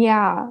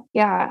 Yeah,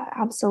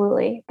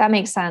 absolutely. That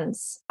makes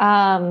sense.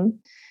 I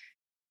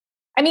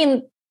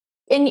mean,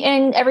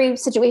 in every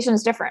situation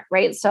is different,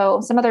 right?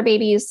 So some other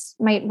babies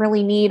might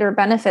really need or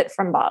benefit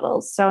from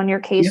bottles. So in your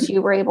case,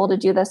 you were able to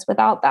do this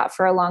without that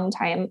for a long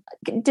time.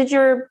 Did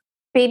your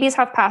babies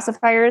have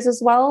pacifiers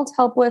as well to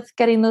help with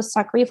getting those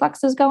suck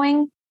reflexes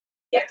going?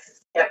 Yes.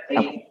 Yep.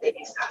 They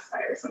use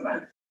pacifiers in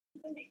that.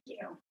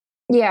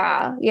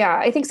 Yeah. Yeah.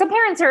 I think some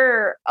parents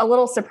are a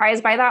little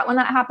surprised by that when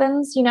that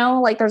happens,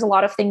 like there's a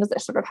lot of things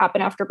that sort of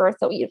happen after birth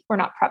that we're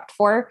not prepped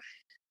for.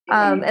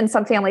 And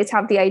some families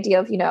have the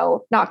idea of,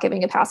 not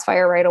giving a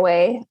pacifier right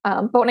away.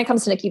 But when it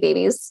comes to NICU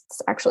babies,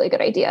 it's actually a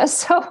good idea.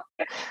 So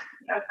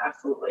yeah,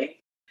 absolutely.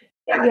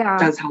 Yeah, it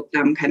does help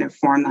them kind of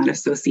form that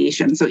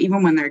association. So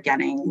even when they're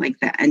getting like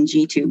the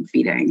NG tube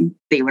feeding,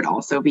 they would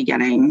also be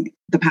getting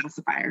the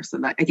pacifier. So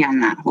that, again,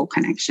 that whole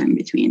connection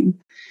between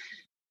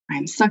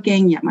I'm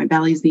sucking, yet my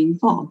belly's being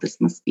full. This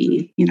must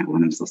be,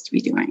 what I'm supposed to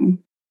be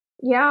doing.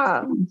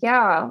 Yeah.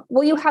 Yeah.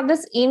 Well, you had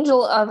this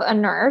angel of a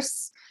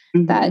nurse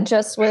that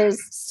just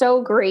was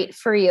so great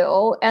for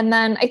you. And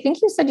then I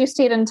think you said you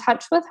stayed in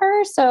touch with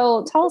her.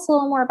 So tell us a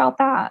little more about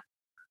that.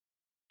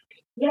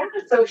 Yeah.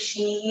 So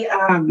she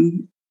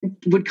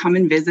would come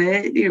and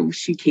visit.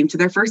 She came to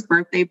their first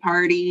birthday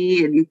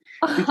party and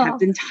we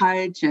kept in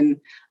touch. And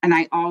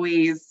I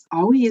always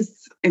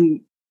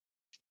am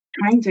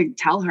trying to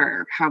tell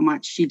her how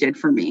much she did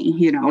for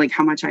me, like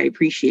how much I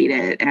appreciate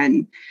it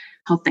and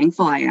how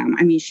thankful I am.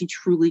 I mean, she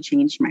truly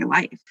changed my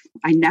life.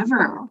 I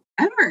never,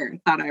 ever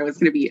thought I was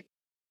going to be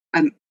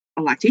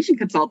a lactation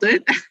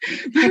consultant.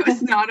 That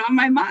was not on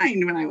my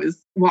mind when I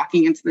was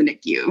walking into the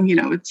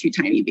NICU, with two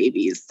tiny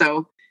babies.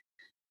 So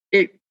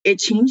it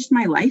changed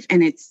my life.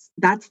 And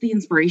that's the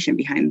inspiration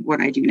behind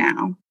what I do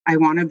now. I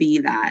want to be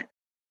that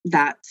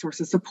source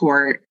of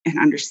support and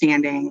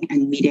understanding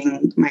and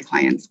meeting my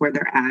clients where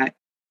they're at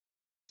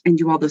and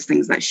do all those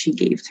things that she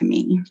gave to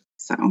me.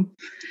 So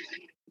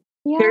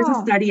there's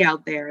a study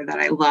out there that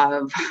I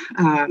love,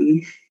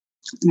 and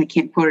I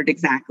can't quote it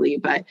exactly,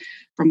 but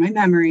from my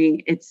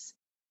memory, it's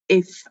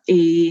if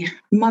a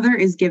mother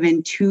is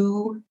given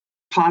two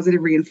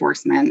positive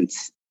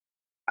reinforcements,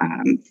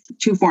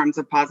 two forms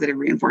of positive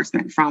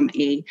reinforcement from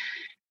a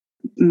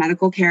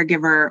medical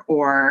caregiver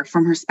or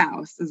from her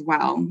spouse as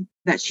well,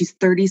 that she's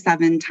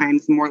 37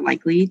 times more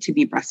likely to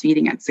be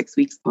breastfeeding at 6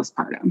 weeks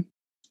postpartum.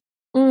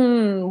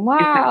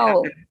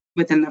 Wow.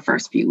 Within the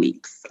first few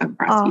weeks of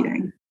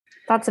breastfeeding.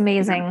 That's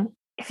amazing. Yeah.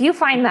 If you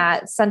find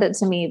that, send it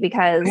to me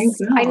because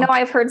I know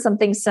I've heard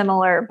something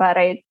similar, but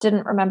I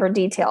didn't remember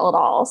detail at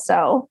all.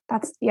 So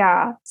that's,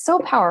 so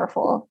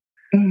powerful.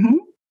 Mm-hmm.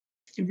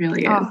 It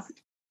really is.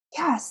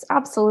 Yes,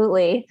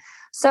 absolutely.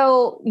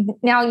 So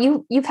now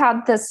you've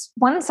had this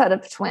one set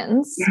of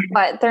twins,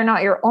 but they're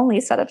not your only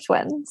set of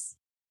twins.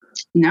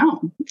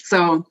 No.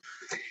 So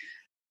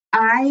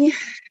and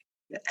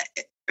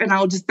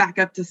I'll just back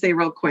up to say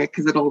real quick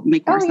because it'll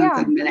make more sense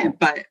in a minute.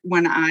 But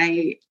when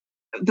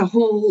the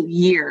whole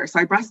year, so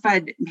I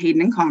breastfed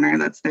Hayden and Connor,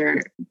 that's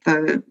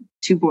the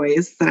two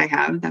boys that I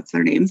have, that's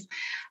their names,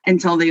 I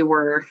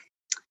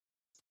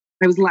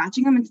was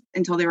latching them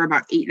until they were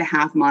about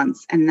 8.5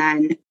 months. And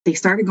then they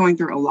started going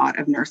through a lot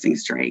of nursing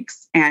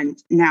strikes.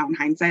 And now in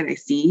hindsight, I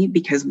see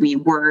because we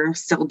were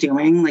still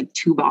doing like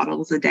 2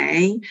 bottles a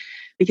day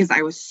because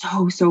I was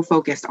so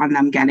focused on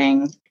them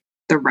getting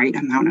the right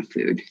amount of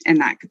food.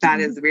 And that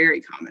is very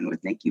common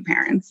with NICU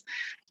parents.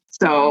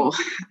 So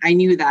I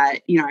knew that,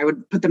 I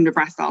would put them to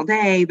breast all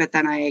day, but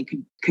then I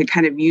could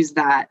kind of use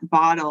that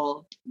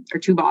bottle or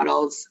 2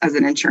 bottles as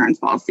an insurance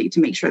policy to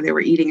make sure they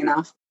were eating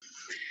enough.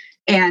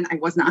 And I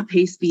was not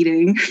pace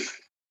feeding.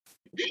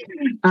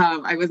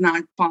 I was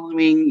not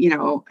following,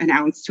 1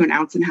 ounce to 1.5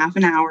 ounces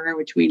an hour,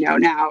 which we know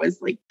now is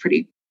like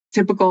pretty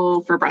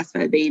typical for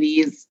breastfed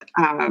babies.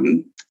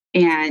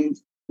 And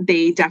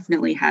they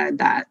definitely had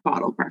that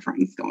bottle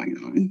preference going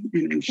on.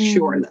 And I'm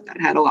sure that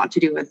had a lot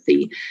to do with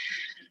the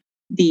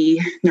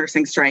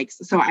nursing strikes.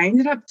 So I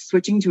ended up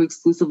switching to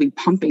exclusively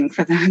pumping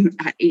for them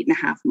at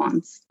 8.5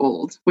 months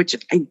old, which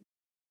I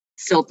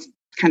still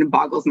kind of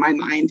boggles my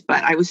mind,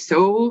 but I was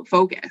so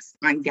focused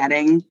on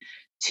getting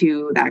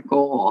to that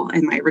goal.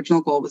 And my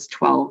original goal was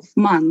 12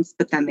 months,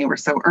 but then they were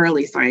so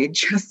early. So I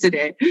adjusted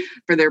it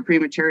for their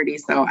prematurity.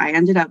 So I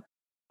ended up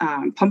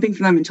pumping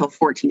for them until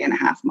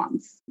 14.5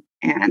 months.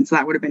 And so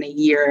that would have been a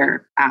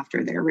year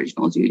after their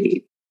original due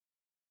date.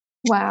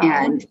 Wow.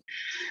 And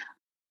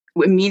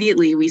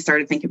immediately we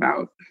started thinking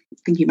about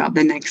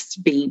the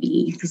next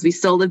baby because we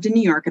still lived in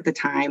New York at the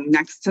time,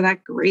 close to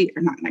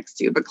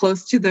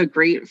the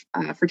great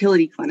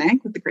fertility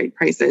clinic with the great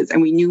prices.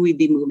 And we knew we'd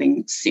be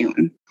moving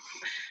soon.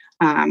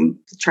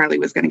 Charlie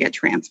was going to get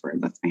transferred,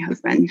 that's my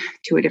husband,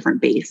 to a different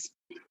base.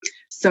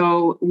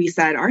 So we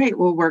said, all right,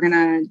 well, we're going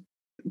to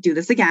do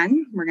this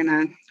again. We're going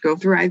to go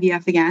through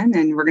IVF again,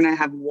 and we're going to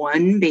have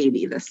 1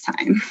 baby this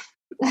time.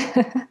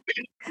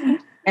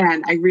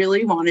 And I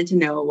really wanted to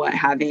know what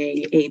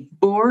having a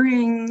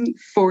boring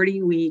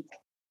 40-week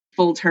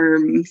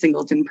full-term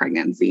singleton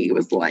pregnancy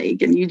was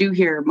like. And you do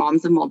hear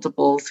moms of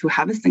multiples who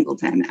have a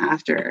singleton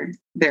after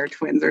their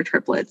twins or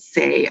triplets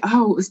say,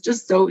 oh, it was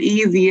just so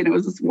easy and it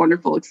was this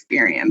wonderful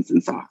experience.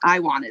 And so I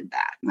wanted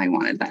that. I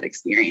wanted that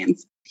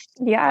experience.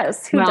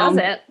 Yes. Who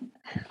doesn't?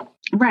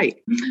 Right.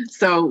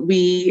 So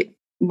we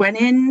went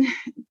in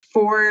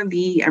for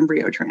the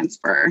embryo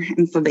transfer.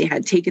 And so they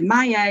had taken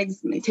my eggs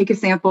and they take a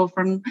sample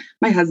from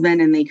my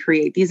husband and they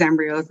create these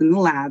embryos in the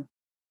lab.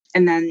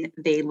 And then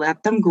they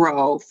let them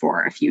grow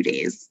for a few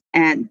days.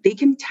 And they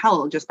can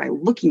tell just by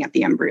looking at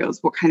the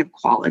embryos what kind of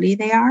quality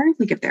they are,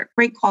 like if they're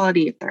great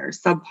quality, if they're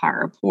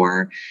subpar or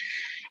poor.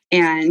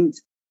 And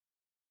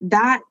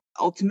that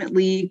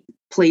ultimately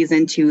plays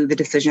into the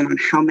decision on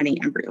how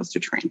many embryos to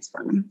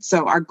transfer.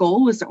 So our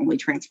goal was to only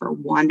transfer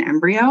one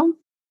embryo,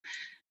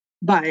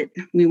 but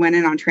we went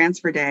in on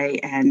transfer day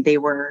and they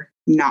were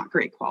not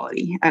great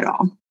quality at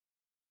all.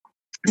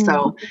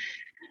 So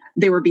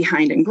they were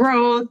behind in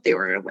growth. They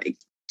were like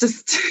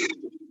just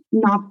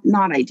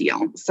not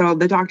ideal. So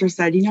the doctor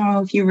said,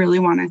 if you really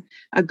want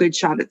a good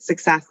shot at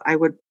success,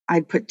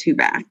 I'd put two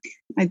back.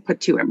 I'd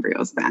put two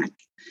embryos back.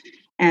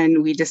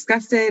 And we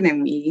discussed it,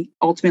 and we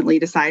ultimately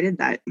decided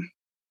that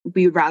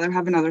we would rather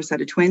have another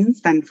set of twins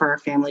than for our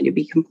family to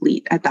be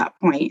complete at that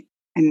point.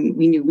 And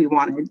we knew we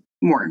wanted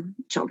more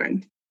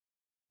children.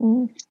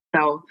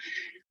 So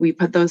we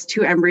put those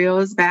two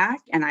embryos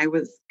back, and I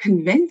was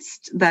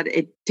convinced that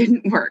it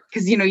didn't work.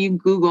 Because, you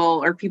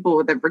Google, or people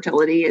with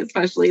infertility,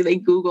 especially, they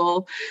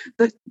Google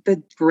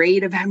the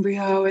grade of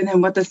embryo and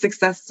then what the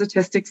success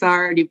statistics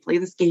are. And you play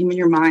this game in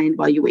your mind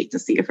while you wait to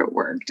see if it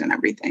worked and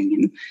everything.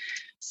 And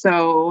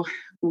so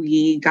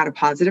we got a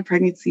positive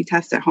pregnancy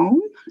test at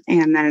home,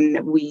 and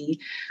then we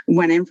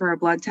went in for a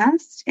blood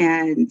test,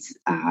 and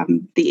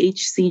the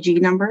HCG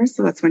number.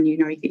 So that's when you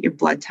get your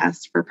blood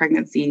test for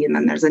pregnancy, and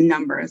then there's a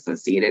number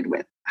associated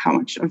with how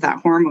much of that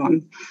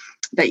hormone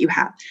that you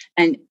have.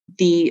 And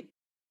the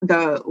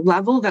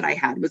level that I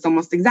had was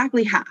almost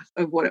exactly half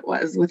of what it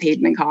was with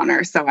Hayden and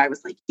Connor. So I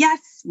was like,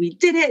 yes, we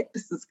did it.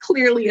 This is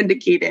clearly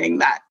indicating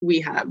that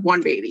we have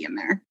one baby in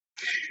there.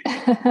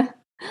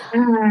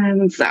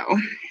 And so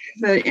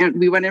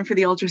we went in for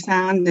the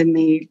ultrasound, and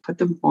they put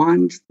the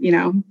wand,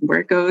 where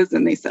it goes.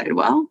 And they said,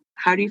 well,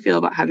 how do you feel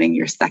about having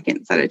your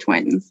second set of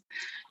twins?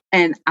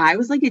 And I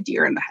was like a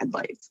deer in the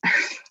headlights.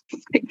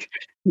 Like,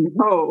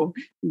 no,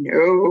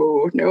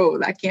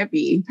 that can't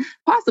be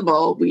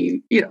possible.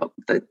 We,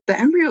 the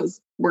embryos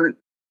weren't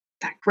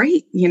that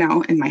great,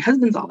 and my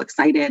husband's all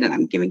excited, and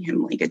I'm giving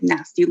him like a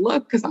nasty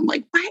look because I'm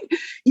like, why?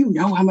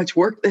 How much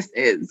work this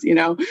is,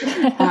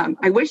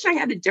 I wish I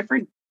had a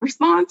different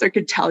response or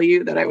could tell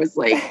you that I was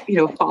like,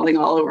 falling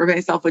all over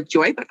myself with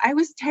joy, but I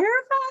was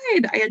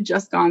terrified. I had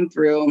just gone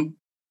through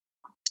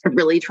a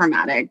really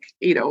traumatic,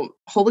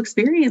 whole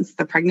experience,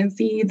 the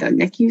pregnancy, the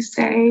NICU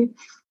stay,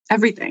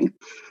 everything.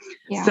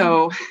 Yeah.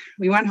 So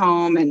we went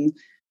home and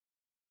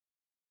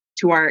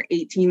to our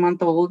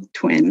 18-month-old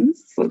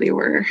twins. So they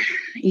were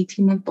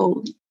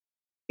 18-month-old,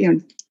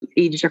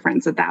 age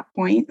difference at that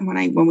point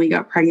when we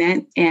got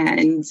pregnant.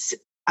 And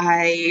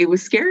I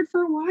was scared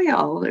for a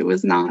while. It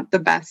was not the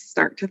best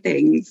start to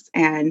things.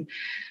 And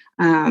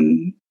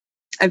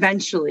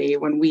eventually,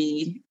 when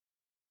we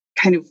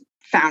kind of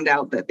found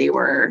out that they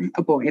were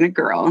a boy and a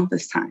girl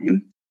this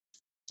time,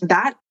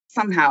 that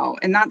somehow,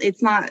 and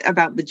it's not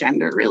about the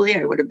gender, really.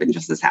 I would have been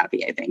just as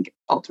happy, I think,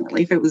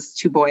 ultimately, if it was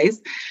two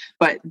boys.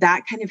 But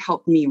that kind of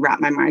helped me wrap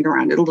my mind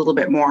around it a little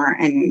bit more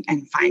and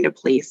find a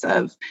place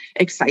of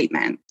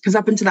excitement. Because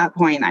up until that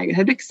point, I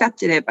had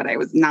accepted it, but I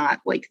was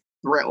not like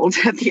thrilled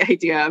at the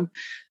idea of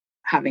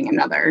having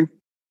another.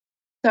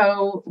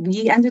 So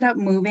we ended up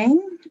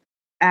moving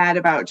at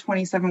about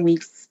 27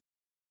 weeks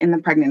in the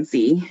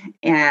pregnancy,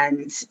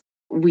 and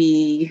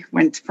we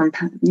went from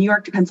New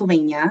York to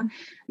Pennsylvania, and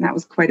that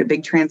was quite a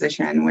big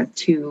transition with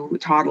two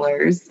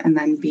toddlers and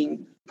then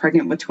being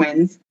pregnant with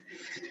twins.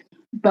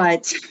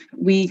 But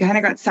we kind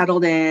of got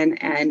settled in,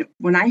 and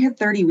when I had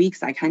 30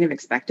 weeks, I kind of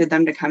expected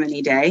them to come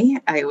any day.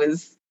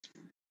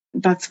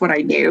 That's what I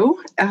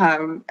knew,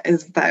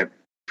 is that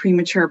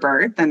premature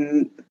birth,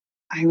 and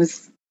I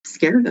was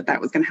scared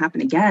that was going to happen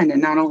again. And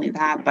not only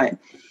that, but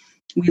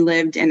we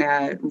lived in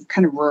a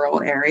kind of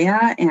rural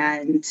area,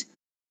 and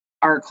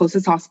our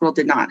closest hospital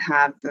did not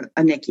have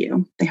a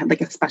NICU. They had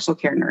like a special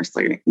care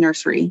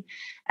nursery,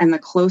 and the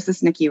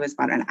closest NICU was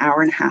about an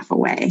hour and a half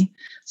away.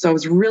 So I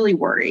was really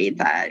worried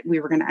that we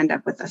were going to end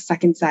up with a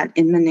second set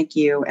in the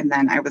NICU, and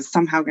then I was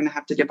somehow going to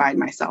have to divide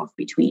myself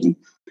between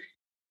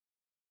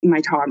my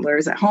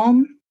toddlers at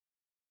home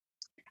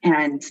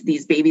and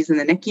these babies in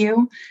the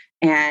NICU.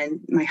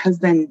 And my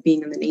husband,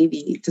 being in the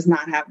Navy, does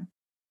not have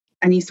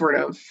any sort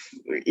of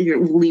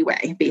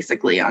leeway,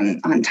 basically,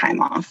 on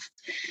time off.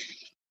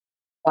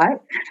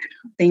 But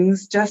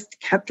things just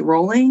kept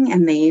rolling,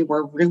 and they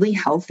were really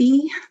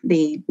healthy.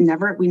 We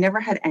never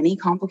had any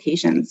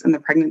complications in the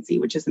pregnancy,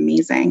 which is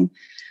amazing.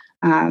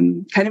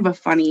 Kind of a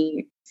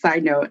funny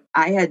side note,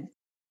 I had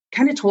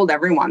kind of told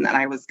everyone that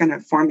I was going to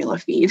formula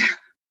feed.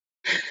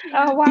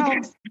 Oh,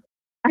 wow.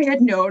 I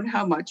had known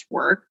how much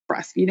work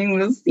breastfeeding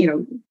was,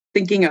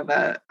 thinking of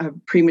a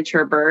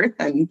premature birth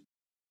and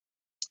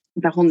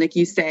the whole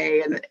NICU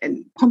stay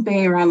and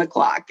pumping around the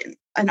clock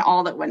and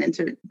all that went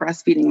into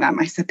breastfeeding them.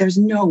 I said, there's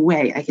no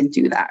way I can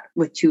do that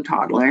with two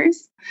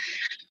toddlers.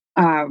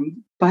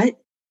 But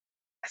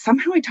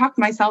somehow I talked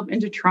myself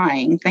into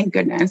trying, thank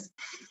goodness.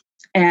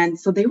 And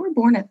so they were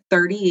born at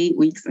 38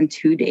 weeks and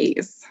 2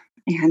 days.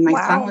 And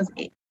my son was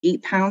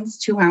 8 pounds,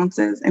 2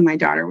 ounces, and my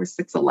daughter was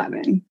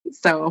 6'11".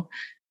 So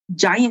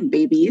giant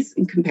babies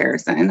in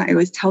comparison. I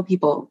always tell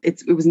people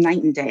it was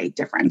night and day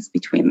difference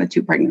between the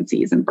two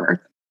pregnancies and birth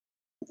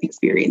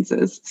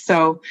experiences.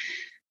 So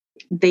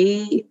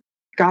they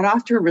got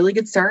off to a really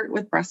good start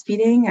with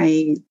breastfeeding.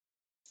 I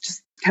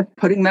just kept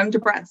putting them to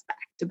breast back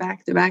to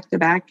back to back to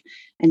back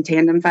and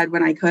tandem fed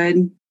when I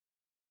could.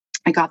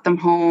 I got them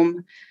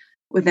home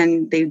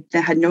within, they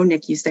had no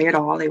NICU stay at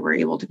all. They were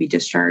able to be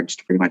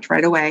discharged pretty much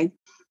right away.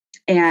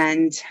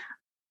 And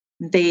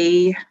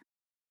they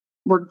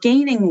were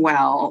gaining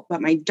well,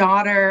 but my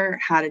daughter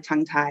had a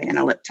tongue tie and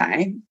a lip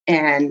tie.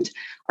 And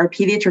our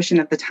pediatrician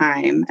at the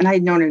time, and I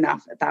had known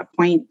enough at that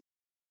point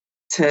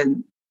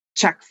to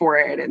check for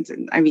it.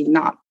 And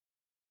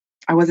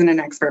I wasn't an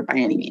expert by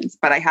any means,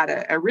 but I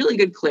had a really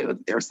good clue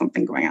that there was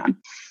something going on.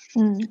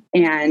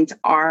 And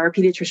our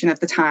pediatrician at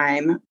the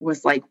time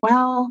was like,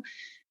 well,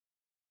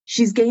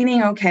 she's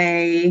gaining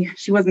okay.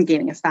 She wasn't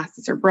gaining as fast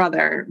as her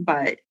brother,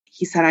 but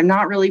he said, I'm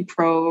not really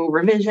pro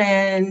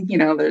revision.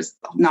 There's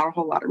not a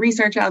whole lot of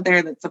research out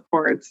there that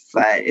supports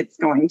that it's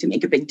going to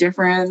make a big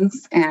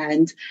difference.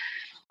 And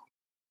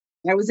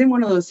I was in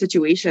one of those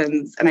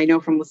situations, and I know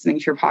from listening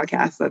to your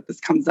podcast that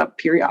this comes up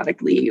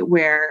periodically,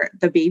 where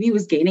the baby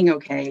was gaining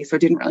okay. So it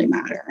didn't really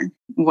matter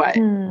what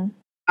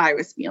I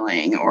was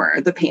feeling or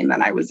the pain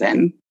that I was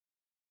in.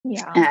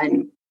 Yeah.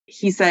 And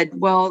he said,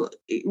 well,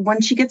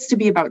 when she gets to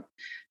be about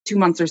 2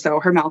 months or so,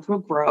 her mouth will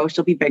grow.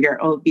 She'll be bigger.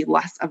 It'll be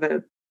less of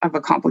a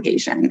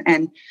complication.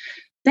 And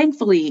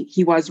thankfully,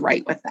 he was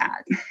right with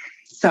that.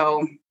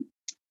 So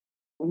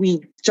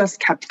we just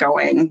kept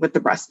going with the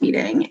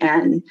breastfeeding,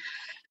 and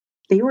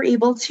they were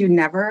able to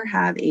never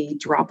have a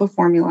drop of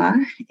formula.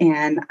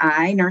 And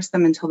I nursed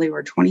them until they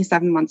were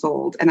 27 months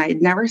old. And I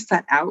had never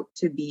set out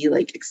to be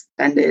like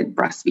extended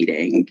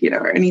breastfeeding,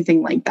 or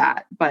anything like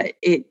that. But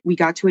we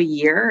got to a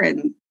year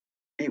and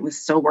it was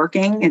still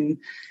working. And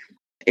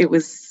it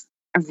was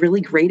a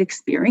really great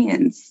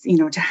experience,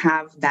 to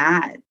have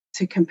that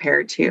to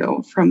compare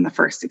to from the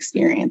first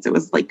experience. It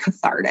was like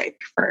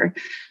cathartic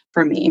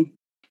for me.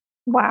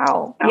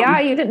 Wow. Yeah,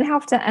 you didn't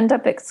have to end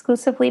up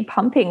exclusively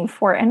pumping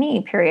for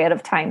any period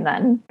of time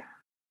then.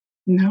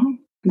 No,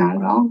 not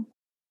at all.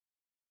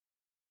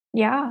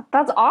 Yeah,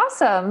 that's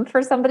awesome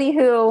for somebody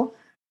who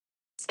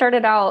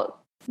started out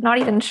not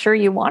even sure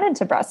you wanted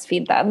to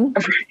breastfeed them.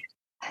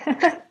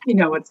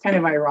 It's kind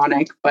of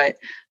ironic, but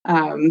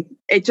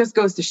it just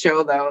goes to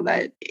show, though,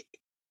 that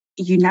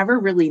you never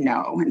really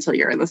know until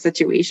you're in the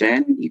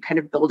situation. You kind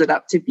of build it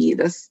up to be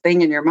this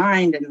thing in your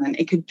mind, and then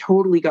it could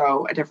totally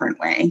go a different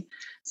way.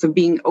 So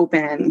being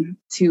open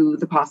to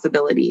the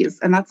possibilities.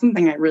 And that's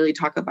something I really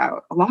talk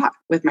about a lot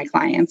with my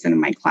clients and in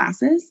my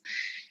classes,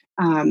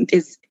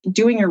 is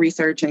doing your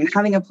research and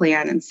having a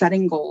plan and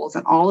setting goals.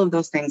 And all of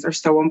those things are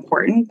so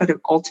important. But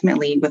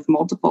ultimately, with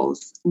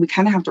multiples, we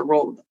kind of have to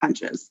roll the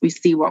punches. We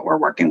see what we're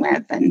working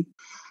with and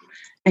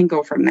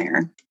go from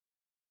there.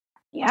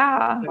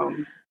 Yeah.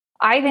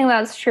 I think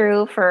that's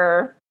true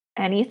for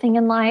anything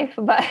in life,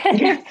 but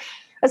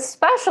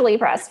especially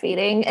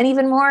breastfeeding, and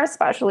even more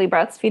especially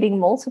breastfeeding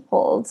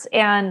multiples.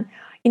 And,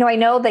 I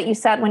know that you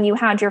said when you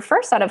had your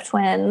first set of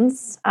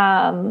twins,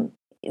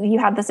 you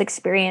had this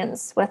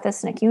experience with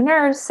this NICU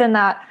nurse, and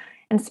that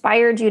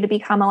inspired you to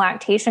become a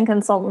lactation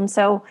consultant.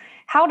 So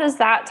how does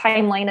that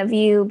timeline of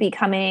you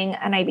becoming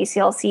an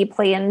IBCLC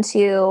play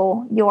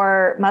into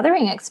your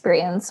mothering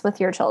experience with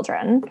your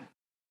children?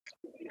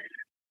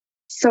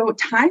 So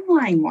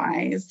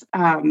timeline-wise,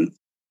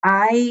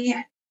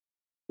 I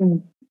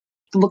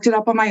looked it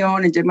up on my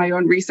own and did my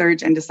own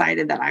research and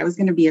decided that I was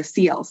going to be a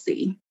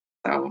CLC.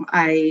 So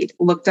I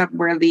looked up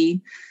where the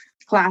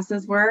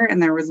classes were,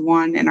 and there was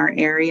one in our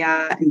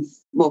area and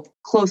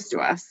close to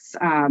us.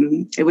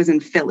 It was in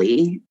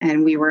Philly,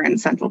 and we were in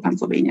central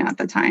Pennsylvania at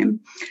the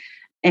time.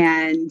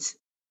 And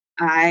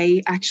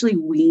I actually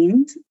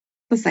weaned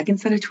the second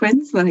set of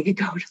twins so that I could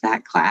go to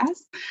that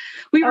class.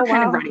 We were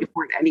kind of ready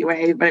for it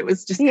anyway, but it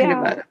was just kind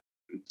of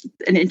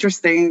an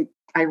interesting,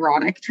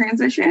 ironic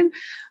transition.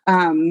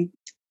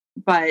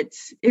 But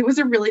it was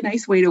a really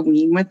nice way to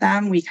wean with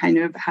them. We kind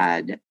of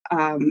had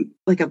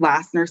like a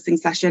last nursing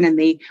session, and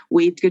they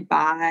waved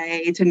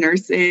goodbye to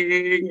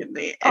nursing, and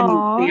they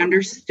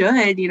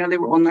understood, they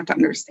were old enough to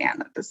understand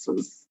that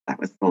that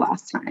was the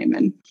last time.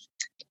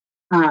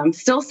 And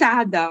still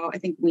sad though. I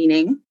think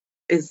weaning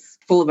is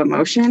full of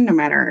emotion, no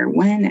matter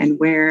when and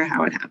where,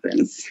 how it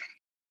happens.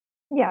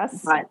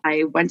 Yes. But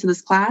I went to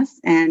this class,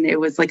 and it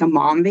was like a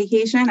mom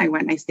vacation. I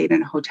went and I stayed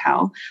in a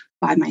hotel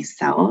by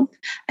myself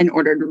and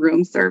ordered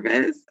room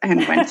service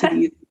and went to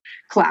these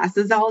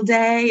classes all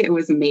day. It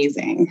was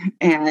amazing.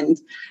 And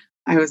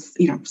I was,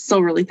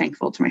 still really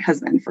thankful to my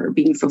husband for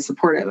being so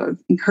supportive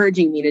of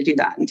encouraging me to do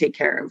that and take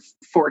care of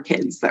 4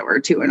 kids that were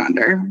 2 and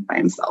under by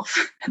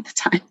himself at the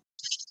time.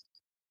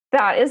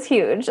 That is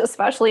huge,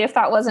 especially if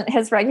that wasn't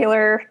his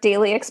regular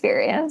daily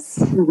experience.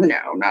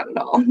 No, not at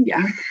all.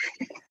 Yeah.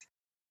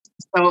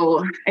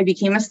 So I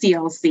became a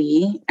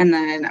CLC, and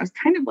then I was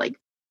kind of like,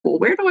 well,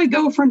 where do I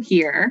go from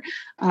here?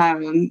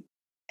 I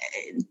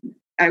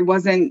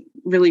wasn't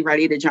really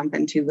ready to jump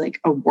into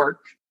like a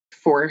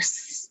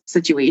workforce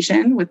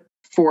situation with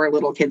 4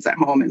 little kids at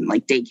home, and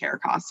like daycare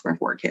costs for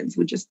 4 kids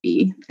would just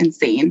be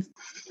insane.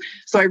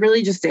 So I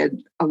really just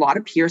did a lot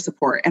of peer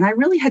support. And I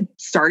really had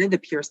started the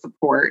peer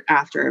support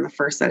after the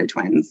first set of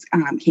twins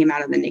came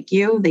out of the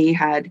NICU. They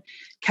had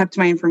kept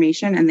my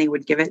information and they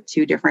would give it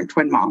to different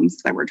twin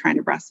moms that were trying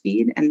to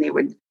breastfeed. And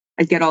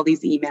I'd get all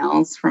these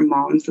emails from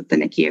moms at the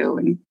NICU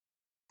and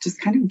just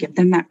kind of give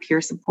them that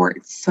peer support.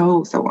 It's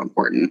so, so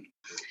important.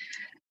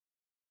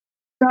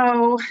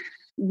 So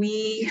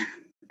we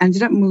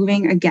ended up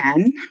moving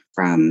again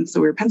so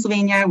we were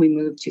Pennsylvania, we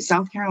moved to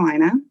South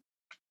Carolina.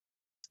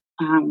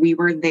 We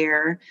were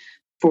there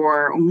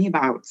for only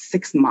about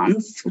 6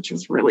 months, which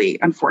was really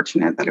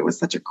unfortunate that it was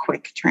such a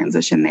quick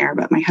transition there.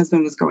 But my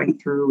husband was going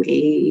through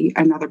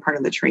another part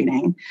of the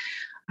training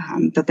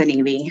that the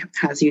Navy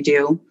has you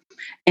do.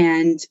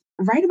 And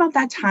right about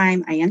that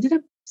time, I ended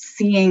up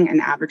seeing an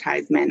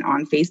advertisement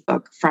on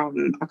Facebook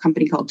from a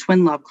company called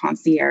Twin Love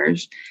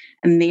Concierge.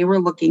 And they were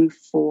looking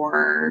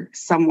for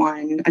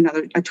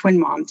a twin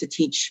mom to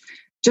teach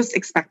just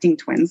expecting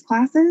twins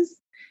classes.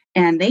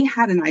 And they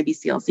had an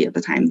IBCLC at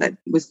the time that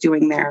was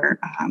doing their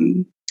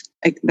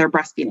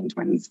breastfeeding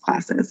twins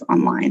classes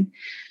online.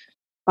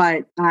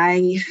 But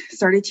I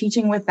started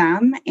teaching with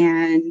them,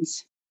 and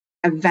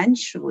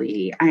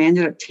eventually I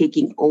ended up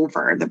taking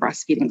over the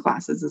breastfeeding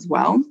classes as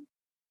well.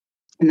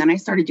 And then I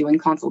started doing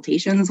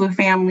consultations with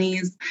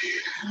families,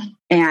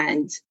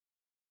 and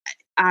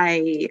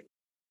I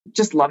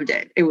just loved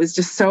it. It was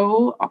just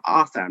so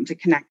awesome to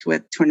connect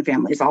with twin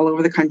families all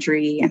over the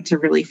country and to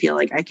really feel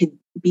like I could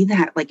be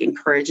that like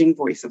encouraging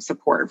voice of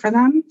support for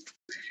them.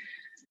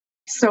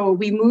 So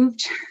we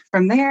moved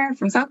from there,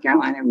 from South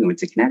Carolina, we went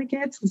to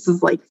Connecticut. This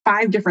is like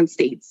 5 different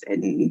states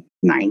in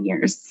 9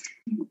 years,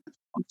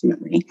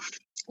 ultimately.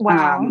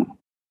 Wow.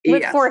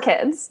 With 4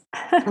 kids.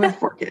 With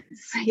 4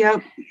 kids.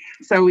 Yep.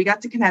 So we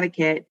got to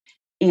Connecticut,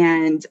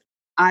 and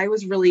I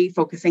was really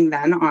focusing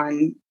then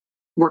on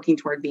working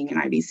toward being an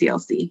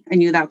IBCLC. I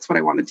knew that's what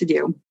I wanted to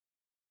do.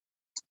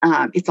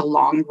 It's a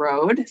long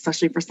road,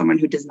 especially for someone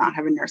who does not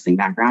have a nursing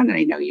background. And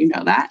I know you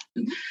know that.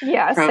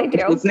 Yes, I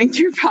do. Listening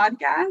to your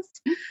podcast,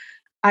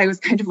 I was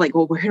kind of like,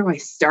 well, where do I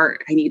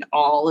start? I need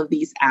all of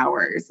these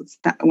hours. It's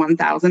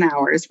 1,000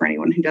 hours for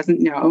anyone who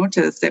doesn't know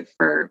to sit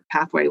for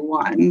Pathway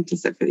 1, to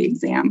sit for the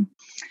exam.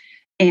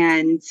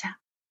 And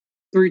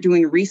through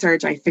doing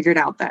research, I figured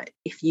out that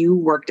if you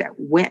worked at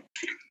WIC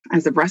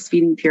as a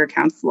breastfeeding peer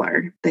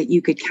counselor, that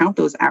you could count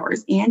those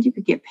hours and you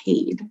could get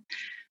paid.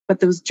 But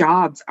those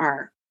jobs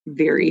are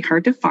very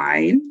hard to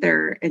find.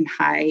 They're in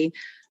high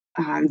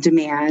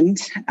demand,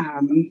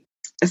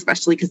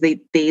 especially because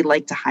they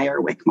like to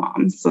hire WIC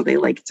moms. So they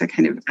like to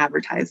kind of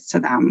advertise to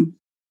them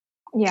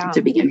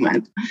to begin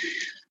with.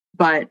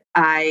 But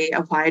I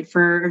applied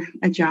for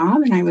a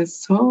job, and I was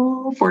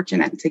so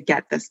fortunate to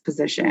get this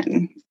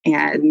position.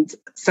 And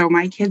so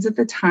my kids at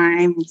the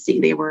time,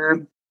 they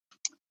were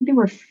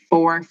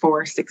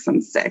 4, 6,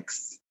 and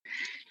 6.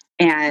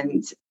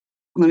 And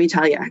let me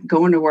tell you,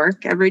 going to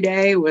work every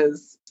day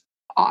was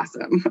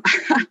awesome.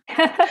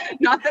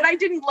 Not that I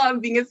didn't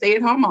love being a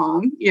stay-at-home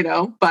mom,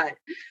 but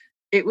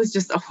it was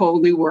just a whole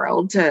new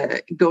world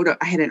to go to.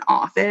 I had an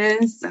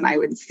office, and I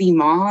would see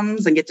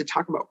moms and get to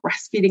talk about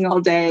breastfeeding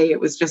all day. It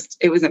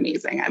was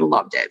amazing. I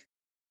loved it.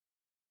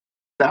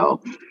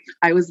 So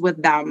I was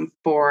with them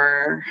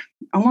for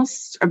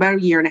almost about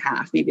 1.5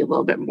 years, maybe a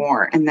little bit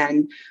more. And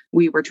then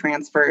we were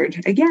transferred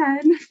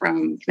again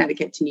from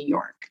Connecticut to New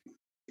York.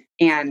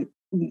 And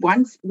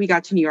once we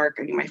got to New York,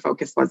 I knew my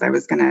focus was I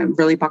was going to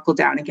really buckle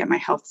down and get my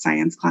health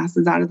science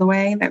classes out of the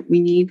way that we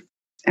need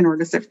in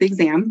order to sit for the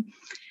exam.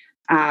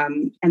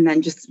 And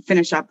then just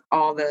finish up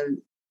all the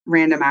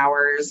random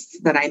hours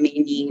that I may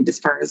need as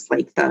far as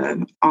like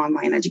the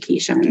online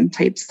education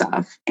type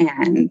stuff,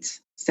 and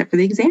sit for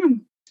the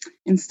exam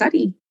and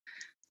study.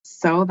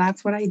 So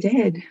that's what I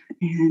did.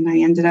 And I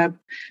ended up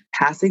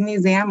passing the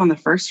exam on the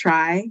first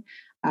try.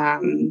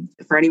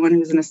 For anyone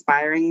who's an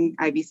aspiring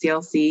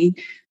IBCLC,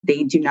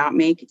 they do not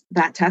make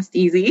that test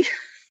easy.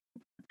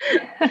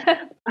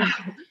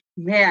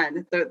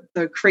 Man,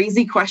 the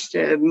crazy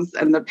questions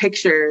and the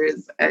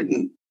pictures,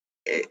 and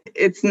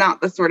it's not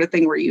the sort of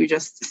thing where you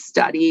just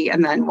study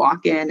and then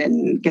walk in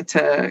and get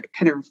to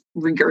kind of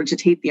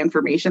regurgitate the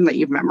information that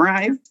you've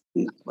memorized.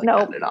 Not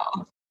like that at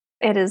all.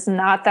 It is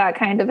not that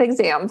kind of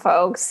exam,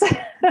 folks.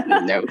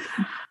 No.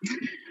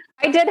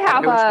 I did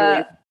have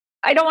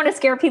I don't want to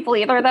scare people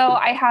either, though.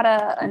 I had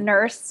a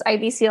nurse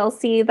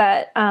IBCLC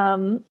that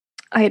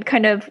I had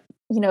kind of,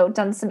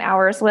 done some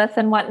hours with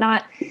and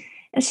whatnot.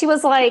 And she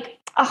was like,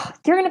 "Oh,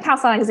 you're going to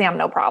pass on exam,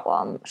 no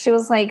problem." She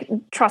was like,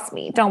 "Trust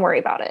me, don't worry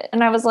about it."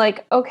 And I was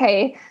like,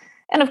 okay.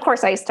 And of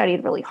course I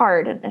studied really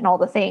hard and all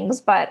the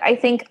things, but I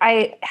think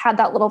I had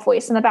that little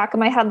voice in the back of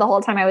my head the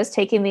whole time I was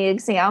taking the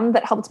exam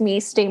that helped me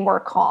stay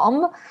more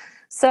calm.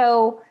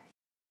 So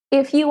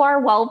if you are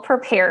well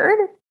prepared,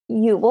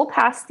 you will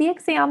pass the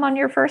exam on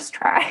your first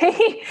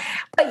try,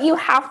 but you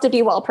have to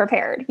be well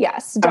prepared.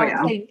 Yes.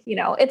 Don't think,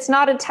 it's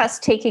not a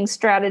test taking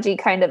strategy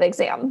kind of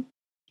exam.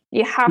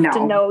 You have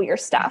to know your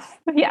stuff.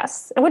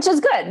 Yes. Which is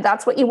good.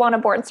 That's what you want a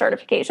board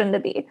certification to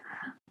be.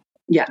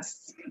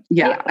 Yes.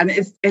 Yeah. And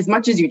as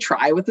much as you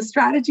try with the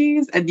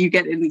strategies and you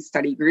get in these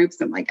study groups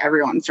and like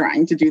everyone's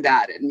trying to do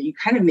that and you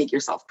kind of make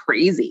yourself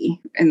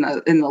crazy in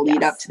the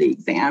lead up to the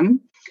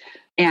exam.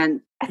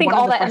 And I think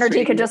all that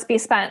energy could just be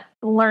spent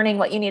learning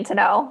what you need to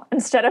know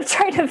instead of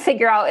trying to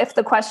figure out if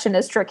the question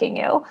is tricking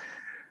you.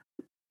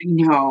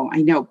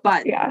 I know.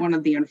 But one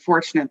of the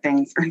unfortunate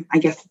things, or I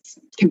guess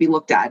it can be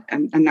looked at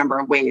in a number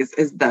of ways,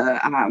 is the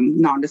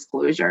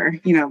non-disclosure.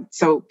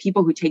 So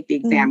people who take the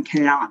exam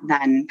cannot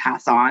then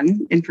pass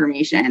on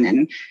information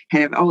and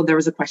kind of, oh, there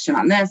was a question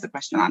on this, a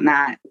question on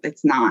that.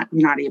 You're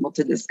not able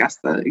to discuss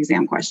the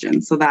exam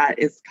question. So that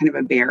is kind of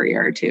a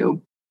barrier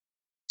to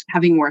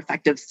having more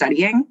effective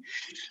studying.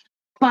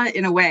 But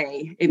in a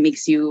way, it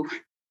makes you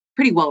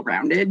pretty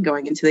well-rounded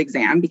going into the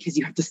exam because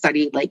you have to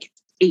study like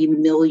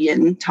 1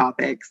 million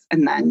topics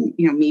and then,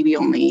 maybe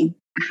only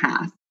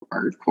half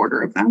or a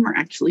quarter of them are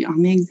actually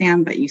on the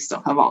exam, but you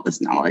still have all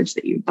this knowledge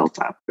that you've built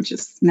up, which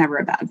is never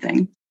a bad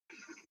thing.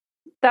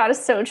 That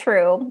is so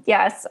true.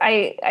 Yes.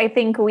 I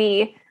think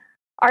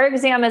our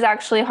exam is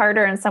actually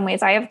harder in some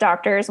ways. I have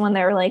doctors when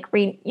they're like,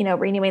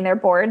 renewing their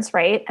boards,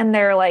 right? And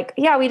they're like,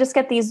 yeah, we just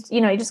get these,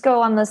 you just go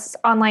on this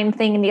online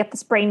thing and you get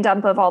this brain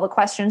dump of all the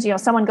questions.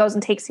 Someone goes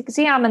and takes the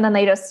exam and then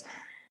they just,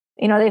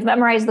 they've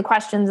memorized the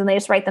questions and they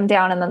just write them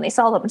down and then they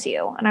sell them to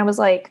you. And I was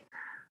like,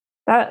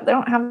 that they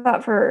don't have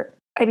that for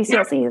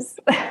IBCLCs.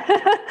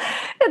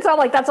 It's all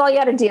like, that's all you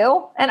had to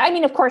do. And I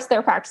mean, of course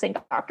they're practicing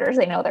doctors,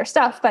 they know their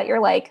stuff, but you're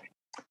like,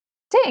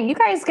 dang, you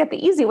guys get the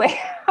easy way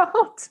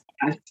out.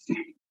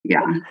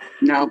 Yeah,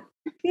 no,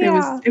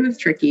 it was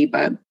tricky,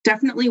 but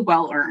definitely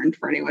well earned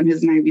for anyone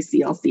who's an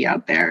IBCLC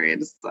out there.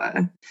 It's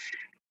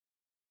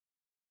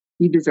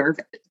you deserve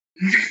it.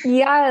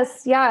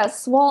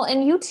 Yes. Well,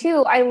 and you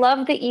too. I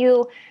love that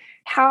you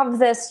have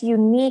this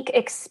unique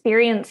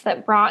experience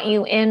that brought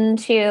you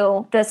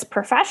into this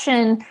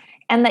profession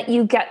and that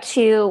you get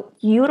to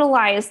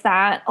utilize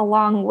that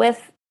along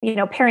with,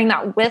 pairing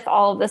that with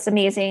all of this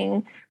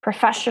amazing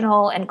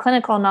professional and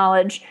clinical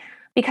knowledge,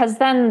 because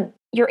then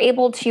you're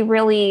able to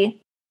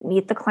really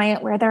meet the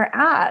client where they're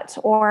at,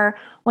 or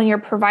when you're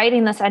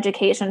providing this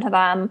education to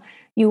them,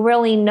 you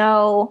really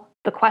know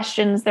the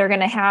questions they're going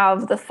to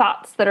have, the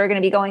thoughts that are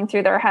going to be going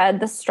through their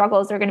head, the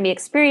struggles they're going to be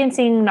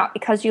experiencing, not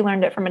because you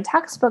learned it from a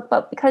textbook,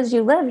 but because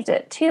you lived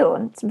it too.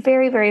 And it's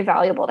very, very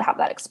valuable to have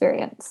that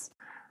experience.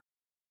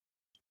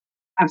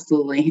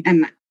 Absolutely.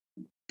 And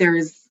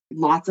there's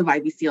lots of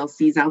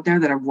IBCLCs out there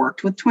that have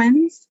worked with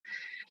twins,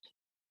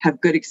 have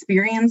good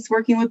experience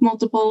working with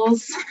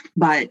multiples,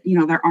 but,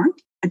 there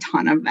aren't a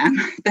ton of them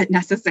that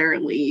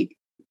necessarily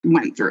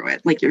went through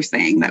it, like you're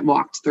saying, that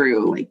walked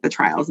through like the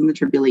trials and the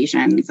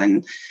tribulations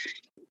and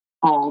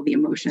all the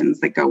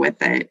emotions that go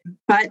with it.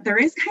 But there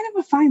is kind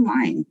of a fine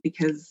line,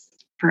 because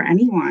for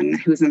anyone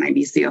who's an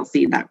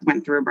IBCLC that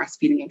went through a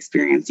breastfeeding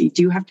experience, you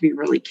do have to be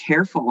really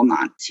careful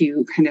not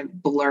to kind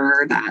of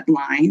blur that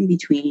line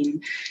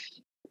between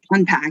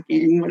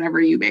unpacking whatever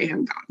you may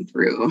have gone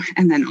through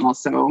and then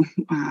also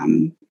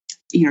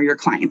your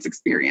client's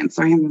experience.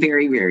 So I am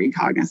very, very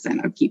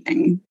cognizant of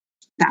keeping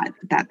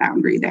that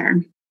boundary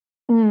there.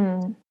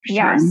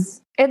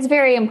 Yes, it's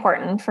very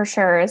important for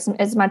sure.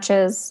 As much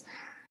as,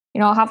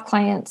 I'll have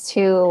clients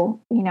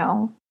who,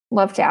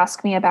 love to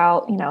ask me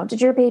about,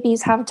 did your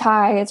babies have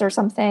ties or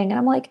something? And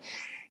I'm like,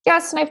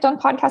 yes. And I've done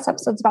podcast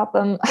episodes about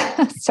them.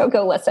 So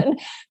go listen,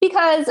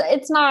 because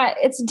it's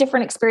a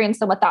different experience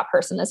than what that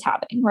person is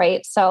having.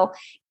 Right. So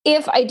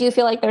if I do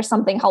feel like there's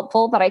something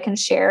helpful that I can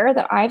share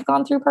that I've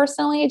gone through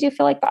personally, I do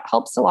feel like that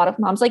helps a lot of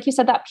moms. Like you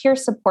said, that peer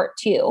support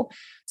too.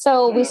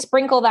 So we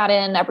sprinkle that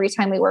in every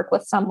time we work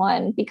with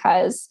someone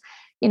because,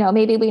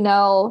 maybe we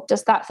know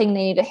just that thing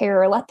they need to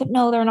hear, or let them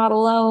know they're not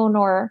alone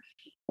or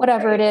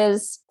whatever it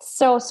is.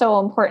 So, so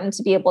important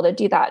to be able to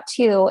do that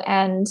too.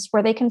 And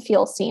where they can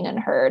feel seen and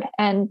heard.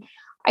 And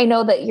I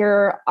know that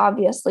you're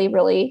obviously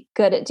really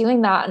good at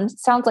doing that. And it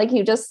sounds like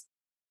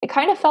it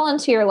kind of fell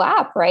into your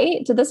lap,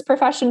 right? Did this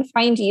profession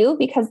find you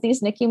because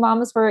these NICU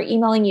moms were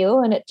emailing you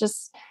and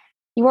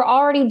you were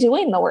already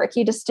doing the work?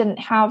 You just didn't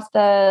have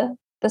the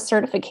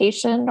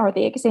certification or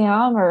the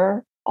exam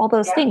or all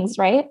those things,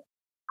 right?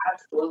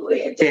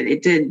 Absolutely.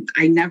 It did.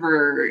 I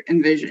never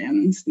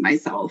envisioned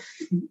myself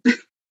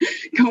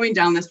going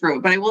down this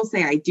road, but I will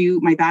say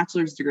my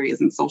bachelor's degree is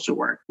in social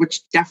work,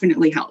 which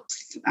definitely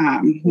helps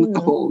with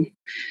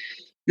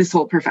this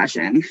whole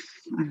profession.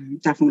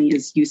 Definitely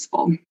is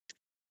useful.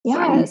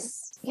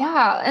 Yes. So.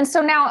 Yeah. And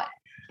so now,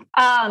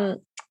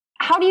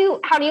 how do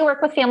you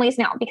work with families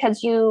now?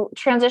 Because you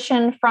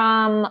transitioned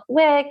from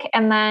WIC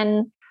and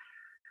then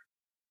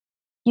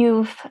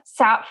you've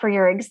sat for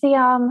your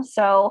exam.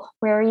 So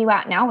where are you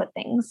at now with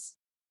things?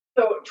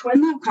 So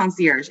Twin Lab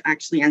Concierge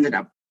actually ended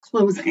up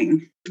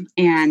closing,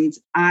 and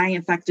I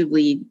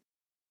effectively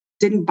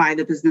didn't buy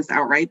the business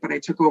outright, but I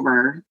took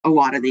over a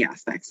lot of the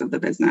aspects of the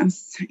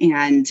business.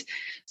 And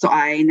so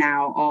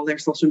all their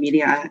social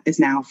media is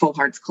now Full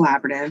Hearts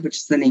Collaborative, which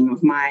is the name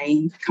of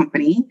my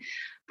company.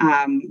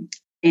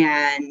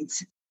 And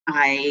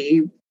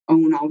I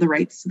own all the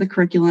rights to the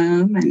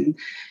curriculum and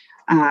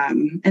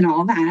and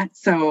all that.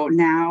 So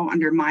now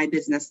under my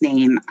business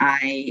name,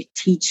 I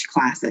teach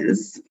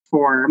classes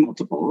for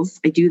multiples.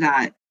 I do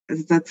that.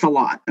 That's a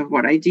lot of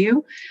what I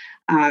do.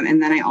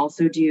 And then I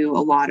also do a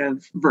lot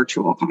of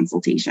virtual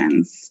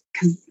consultations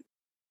because,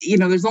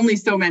 there's only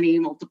so many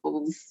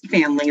multiples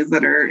families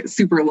that are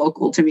super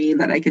local to me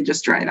that I could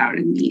just drive out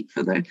and meet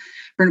for an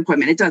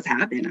appointment. It does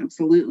happen,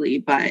 absolutely.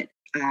 But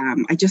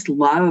I just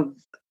love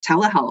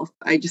telehealth.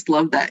 I just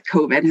love that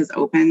COVID has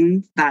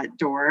opened that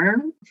door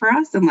for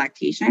us in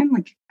lactation.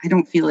 Like, I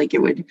don't feel like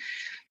it would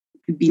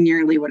be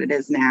nearly what it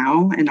is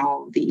now, and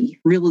all the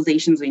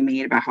realizations we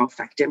made about how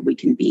effective we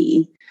can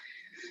be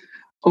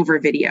over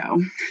video.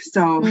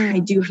 So I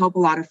do help a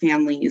lot of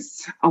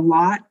families a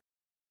lot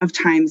of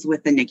times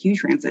with the NICU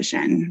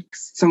transition.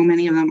 So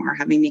many of them are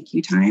having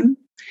NICU time,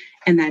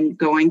 and then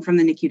going from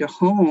the NICU to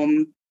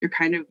home, you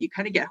kind of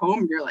get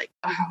home, you're like,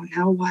 oh,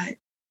 now what?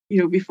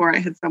 Before I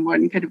had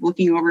someone kind of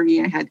looking over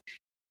me,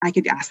 I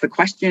could ask the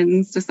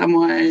questions to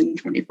someone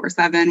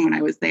 24/7 when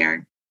I was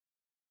there.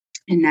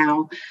 And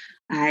now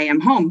I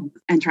am home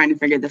and trying to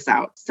figure this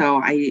out. So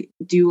I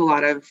do a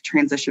lot of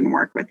transition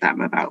work with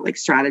them about like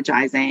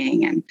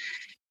strategizing and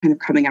kind of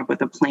coming up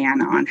with a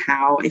plan on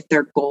how, if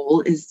their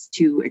goal is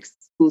to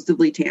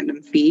exclusively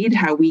tandem feed,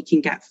 how we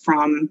can get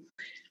from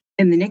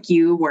in the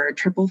NICU, we're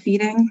triple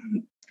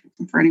feeding.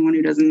 For anyone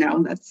who doesn't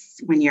know,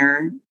 that's when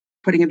you're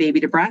putting a baby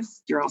to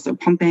breast, you're also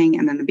pumping,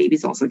 and then the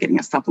baby's also getting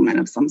a supplement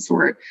of some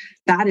sort.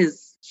 That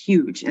is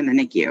huge in the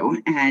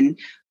NICU. And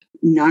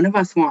none of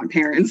us want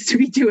parents to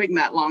be doing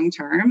that long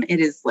term. It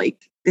is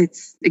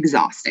it's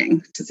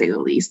exhausting, to say the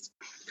least.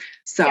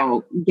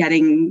 So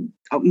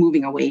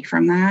moving away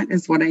from that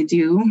is what I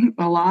do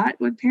a lot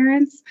with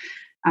parents,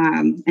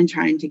 and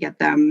trying to get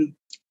them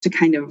to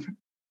kind of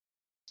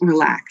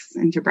relax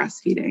into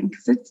breastfeeding,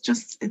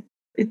 because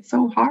it's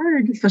so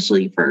hard,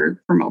 especially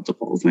for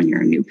multiples when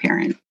you're a new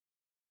parent.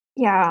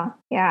 Yeah,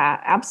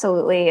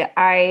 absolutely.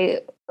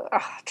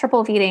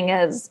 Triple feeding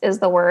is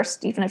the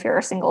worst, even if you're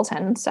a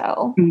singleton.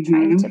 So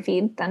trying to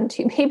feed then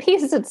 2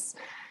 babies, it's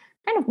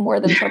kind of more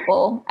than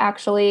triple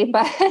actually.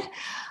 But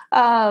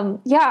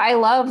I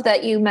love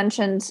that you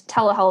mentioned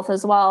telehealth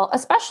as well.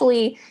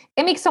 Especially,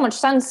 it makes so much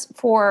sense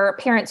for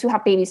parents who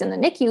have babies in the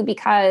NICU,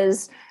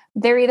 because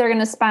they're either going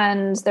to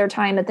spend their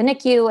time at the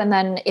NICU, and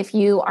then if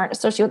you aren't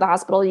associated with the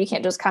hospital, you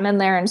can't just come in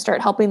there and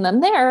start helping them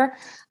there.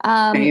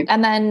 Right.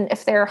 And then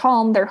if they're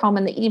home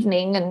in the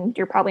evening, and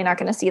you're probably not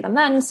going to see them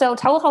then. So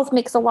telehealth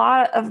makes a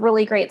lot of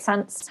really great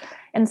sense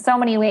in so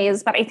many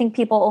ways. But I think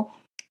people,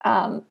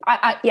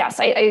 I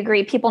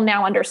agree. People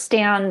now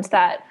understand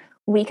that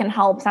we can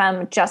help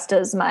them just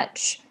as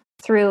much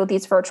through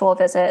these virtual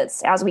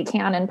visits as we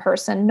can in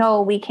person.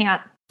 No, we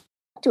can't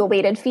do a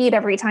weighted feed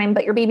every time,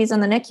 but your baby's in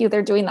the NICU,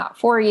 they're doing that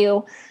for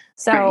you.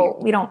 So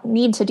right. We don't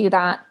need to do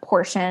that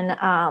portion.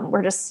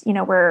 We're just,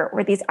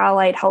 we're these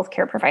allied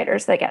healthcare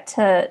providers that get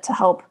to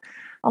help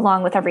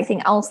along with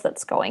everything else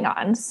that's going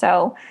on.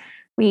 So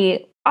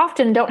we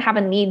often don't have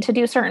a need to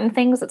do certain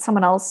things that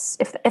someone else,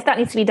 if that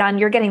needs to be done,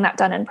 you're getting that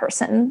done in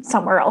person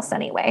somewhere else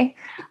anyway.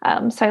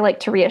 So I like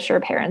to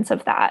reassure parents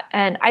of that.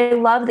 And I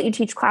love that you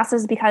teach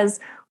classes, because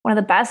one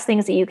of the best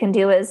things that you can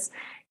do is,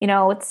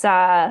 it's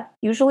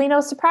usually no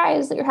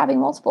surprise that you're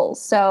having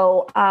multiples.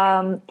 So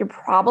you're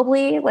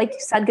probably, like you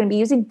said, going to be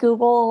using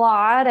Google a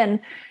lot, and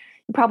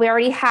you probably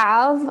already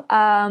have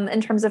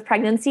in terms of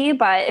pregnancy.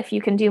 But if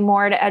you can do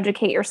more to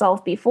educate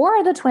yourself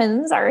before the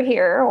twins are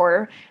here,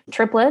 or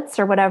triplets,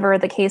 or whatever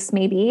the case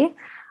may be,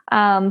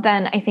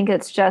 then I think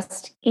it's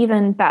just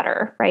even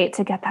better, right,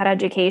 to get that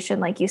education,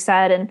 like you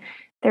said. And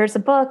there's a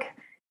book,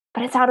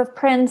 but it's out of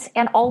print,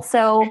 and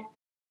also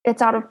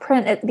it's out of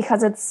print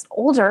because it's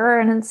older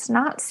and it's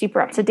not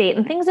super up to date,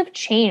 and things have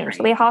changed.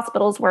 The way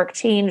hospitals work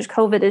changed.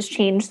 COVID has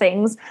changed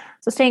things.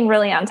 So staying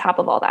really on top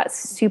of all that is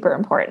super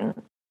important.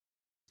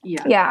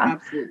 Yeah,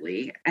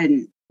 absolutely.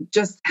 And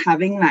just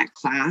having that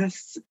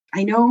class,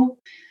 I know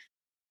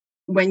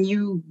when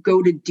you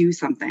go to do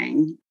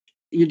something,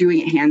 you're doing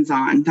it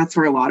hands-on. That's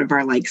where a lot of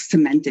our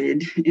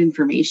cemented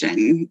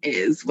information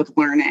is with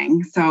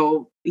learning.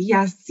 So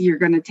yes, you're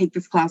going to take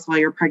this class while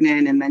you're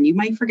pregnant, and then you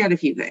might forget a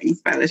few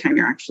things by the time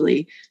you're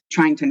actually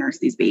trying to nurse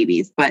these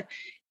babies. But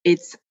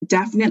it's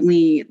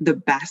definitely the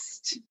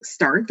best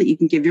start that you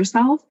can give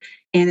yourself.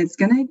 And it's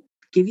going to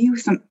give you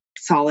some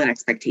solid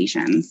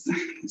expectations.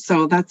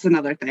 So that's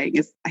another thing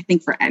is, I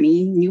think for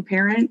any new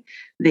parent,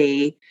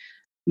 they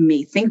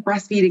may think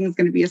breastfeeding is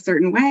going to be a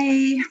certain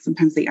way.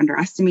 Sometimes they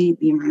underestimate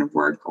the amount of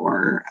work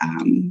or,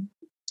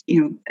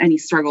 any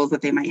struggles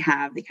that they might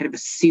have. They kind of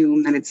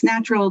assume that it's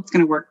natural. It's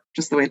going to work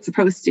just the way it's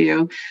supposed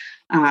to.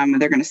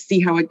 They're going to see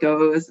how it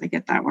goes. I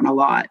get that one a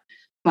lot.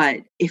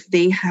 But if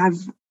they have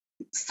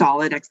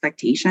solid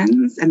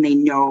expectations and they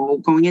know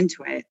going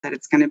into it that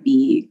it's going to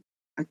be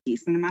a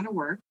decent amount of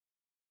work,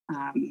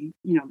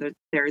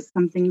 there's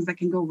some things that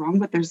can go wrong,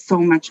 but there's so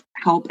much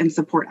help and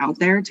support out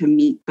there to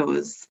meet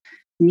those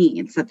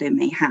needs that they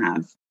may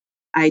have.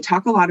 I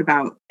talk a lot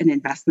about an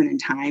investment in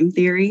time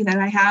theory that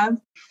I have.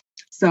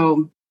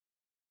 So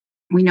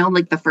we know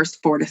like the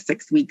first 4 to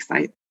 6 weeks,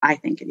 I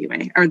think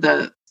anyway, are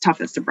the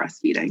toughest of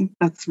breastfeeding.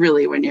 That's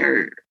really when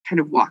you're kind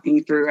of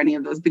walking through any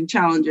of those big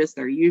challenges.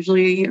 They're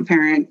usually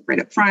apparent right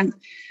up front.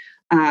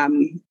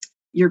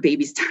 Your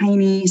baby's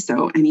tiny,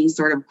 so any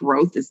sort of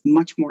growth is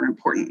much more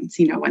important,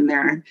 when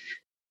they're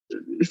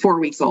 4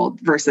 weeks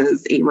old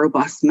versus a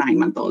robust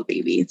 9-month-old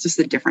baby. It's just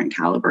a different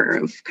caliber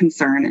of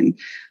concern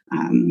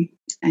and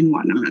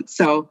whatnot.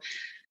 So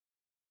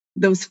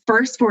those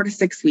first 4 to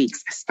 6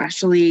 weeks,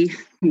 especially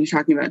when you're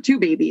talking about 2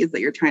 babies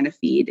that you're trying to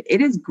feed, it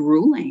is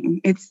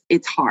grueling.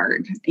 It's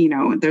hard.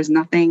 There's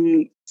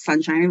nothing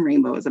sunshine and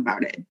rainbows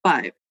about it.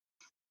 But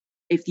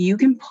if you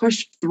can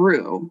push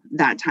through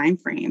that time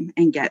frame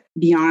and get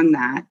beyond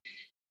that,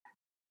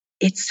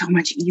 it's so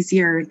much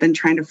easier than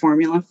trying to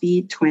formula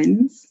feed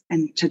twins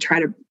and to try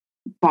to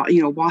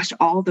wash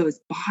all those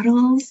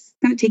bottles. It's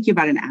going to take you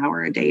about an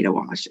hour a day to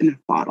wash enough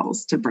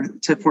bottles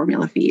to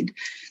formula feed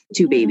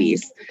 2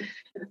 babies.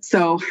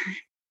 So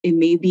it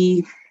may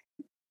be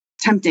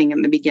tempting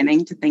in the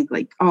beginning to think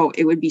like, oh,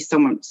 it would be so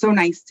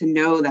nice to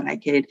know that I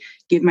could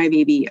give my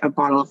baby a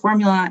bottle of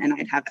formula and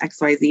I'd have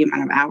XYZ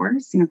amount of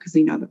hours, because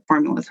we know that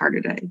formula is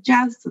harder to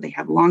digest, so they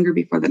have longer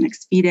before the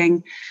next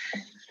feeding.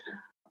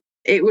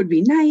 It would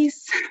be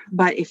nice,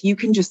 but if you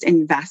can just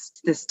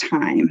invest this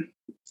time,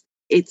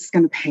 it's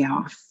going to pay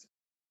off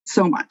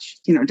so much,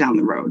 down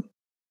the road.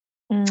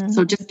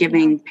 So just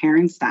giving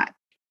parents that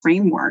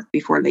framework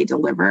before they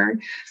deliver,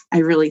 I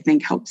really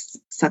think helps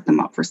set them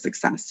up for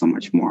success so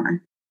much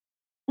more.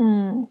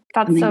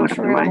 That's so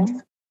true. Otherwise.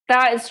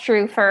 That is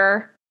true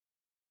for,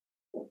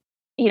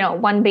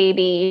 1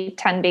 baby,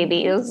 10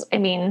 babies. I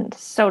mean,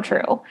 so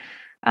true.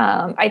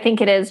 I think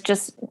it is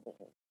just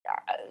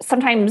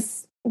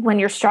sometimes when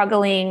you're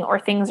struggling or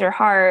things are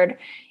hard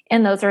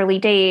in those early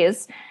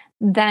days,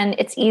 then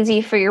it's easy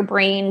for your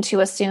brain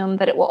to assume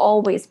that it will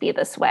always be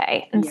this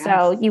way. And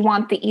so you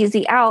want the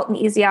easy out, and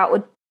the easy out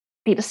would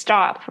be to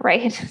stop,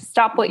 right?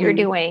 Stop what you're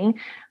doing,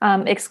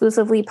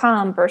 exclusively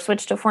pump or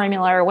switch to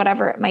formula or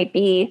whatever it might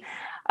be.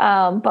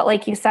 But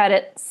like you said,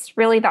 it's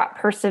really that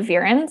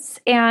perseverance.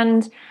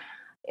 And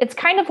it's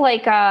kind of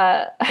like,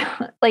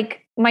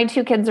 like my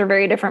 2 kids are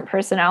very different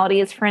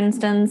personalities. For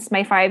instance,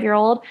 my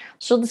 5-year-old,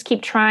 she'll just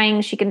keep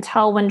trying. She can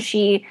tell when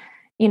she,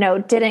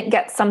 didn't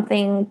get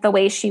something the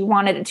way she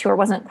wanted it to, or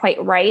wasn't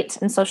quite right.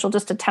 And so she'll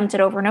just attempt it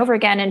over and over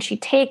again. And she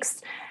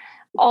takes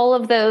all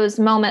of those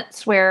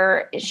moments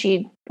where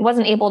she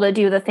wasn't able to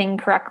do the thing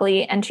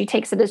correctly, and she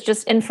takes it as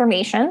just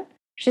information.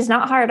 She's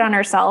not hard on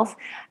herself.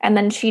 And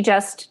then she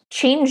just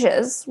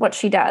changes what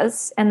she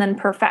does and then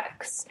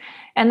perfects.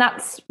 And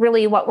that's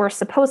really what we're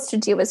supposed to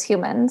do as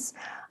humans.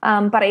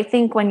 But I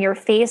think when you're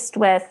faced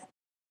with,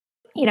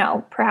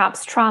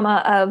 perhaps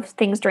trauma of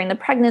things during the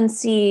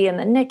pregnancy and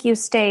the NICU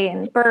stay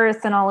and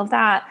birth and all of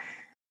that,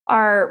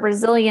 our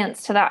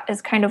resilience to that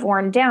is kind of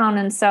worn down.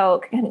 And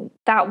so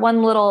that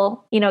one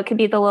little, it could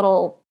be the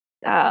little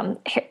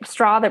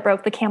straw that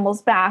broke the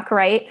camel's back,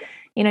 right?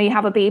 You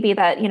have a baby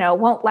that,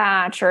 won't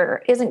latch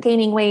or isn't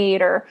gaining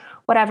weight or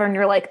whatever. And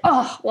you're like,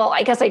 oh, well,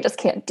 I guess I just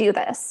can't do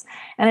this.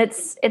 And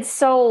it's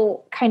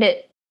so kind of,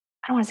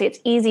 I don't want to say it's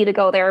easy to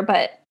go there,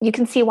 but you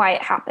can see why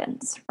it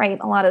happens, right?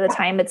 A lot of the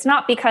time, it's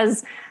not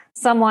because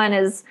someone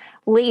is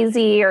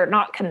lazy or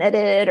not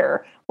committed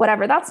or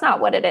whatever. That's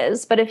not what it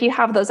is. But if you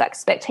have those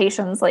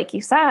expectations, like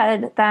you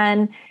said,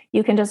 then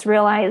you can just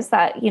realize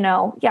that,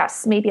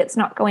 yes, maybe it's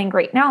not going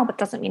great now, but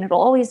doesn't mean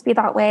it'll always be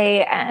that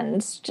way.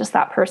 And just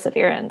that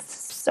perseverance,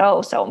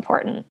 so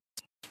important.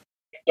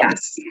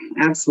 Yes,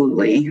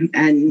 absolutely.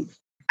 And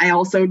I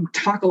also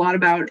talk a lot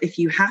about if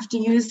you have to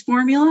use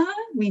formula,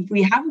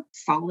 we have a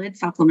solid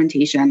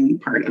supplementation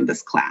part of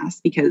this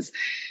class, because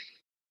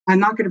I'm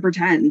not going to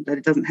pretend that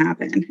it doesn't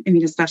happen. I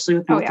mean, especially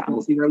with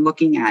multiples, we are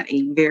looking at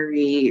a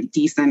very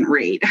decent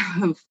rate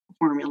of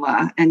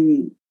formula,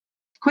 and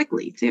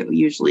quickly too.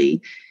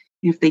 Usually,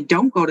 if they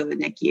don't go to the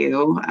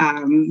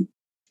NICU,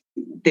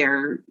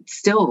 they're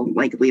still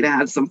likely to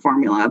have some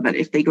formula. But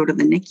if they go to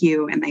the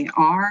NICU and they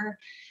are,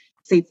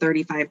 say,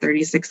 35,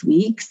 36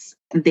 weeks,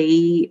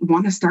 they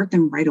want to start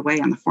them right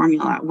away on the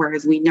formula.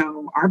 Whereas we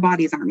know our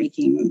bodies aren't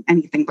making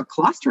anything but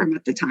colostrum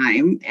at the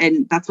time.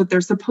 And that's what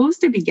they're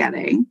supposed to be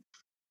getting.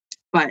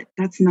 But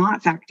that's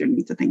not factored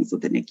into things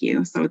with the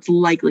NICU. So it's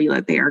likely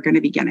that they are going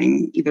to be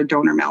getting either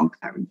donor milk,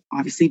 that would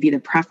obviously be the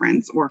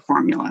preference, or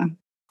formula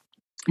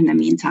in the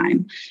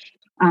meantime.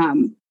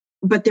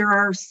 But there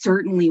are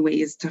certainly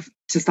ways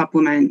to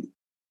supplement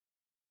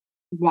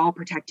while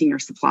protecting your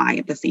supply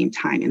at the same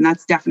time. And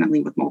that's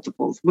definitely with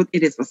multiples.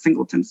 It is with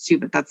singletons too,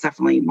 but that's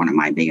definitely one of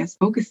my biggest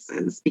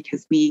focuses,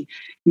 because we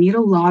need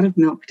a lot of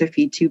milk to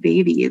feed 2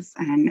 babies,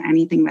 and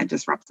anything that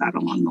disrupts that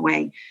along the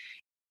way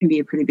can be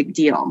a pretty big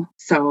deal.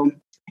 So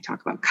I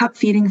talk about cup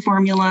feeding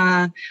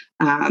formula,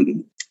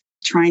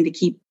 trying to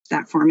keep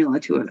that formula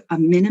to a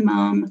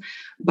minimum,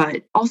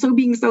 but also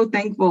being so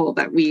thankful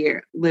that we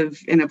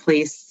live in a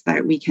place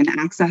that we can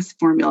access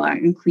formula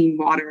and clean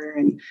water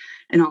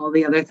and all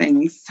the other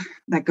things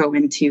that go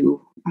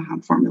into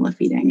formula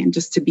feeding, and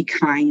just to be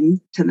kind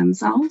to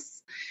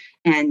themselves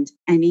And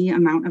any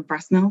amount of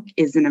breast milk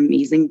is an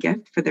amazing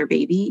gift for their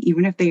baby,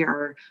 even if they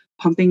are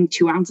pumping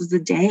 2 ounces a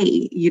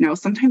day.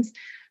 Sometimes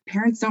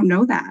parents don't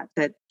know that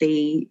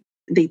they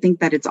think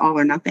that it's all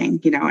or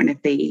nothing, and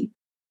if they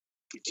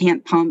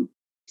can't pump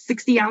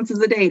 60 ounces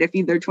a day to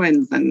feed their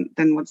twins, then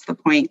what's the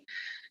point?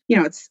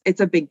 It's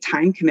a big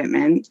time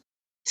commitment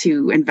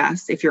to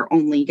invest if you're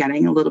only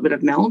getting a little bit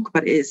of milk,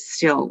 but it is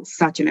still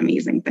such an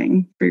amazing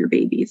thing for your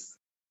babies.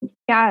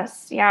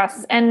 Yes.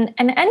 And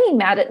any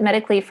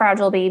medically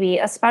fragile baby,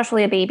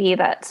 especially a baby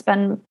that's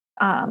been,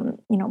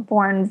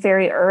 born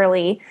very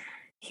early,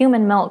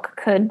 human milk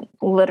could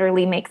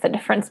literally make the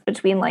difference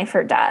between life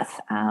or death.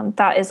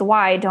 That is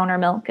why donor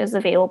milk is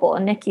available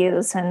in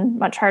NICUs and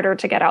much harder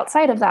to get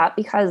outside of that,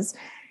 because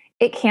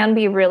it can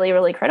be really,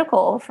 really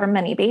critical for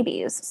many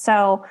babies.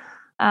 So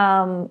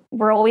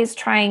we're always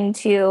trying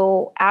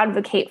to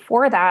advocate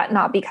for that,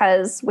 not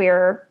because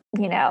we're,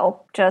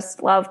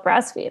 just love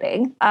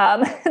breastfeeding.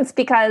 It's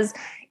because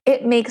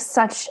it makes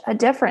such a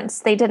difference.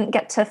 They didn't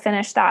get to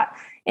finish that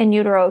in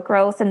utero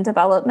growth and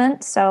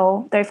development.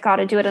 So they've got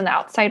to do it in the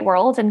outside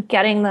world, and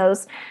getting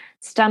those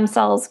stem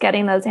cells,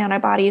 getting those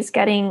antibodies,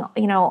 getting,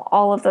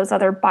 all of those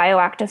other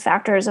bioactive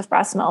factors of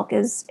breast milk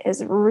is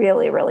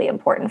really, really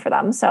important for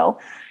them. So,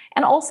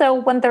 and also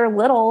when they're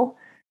little,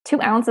 2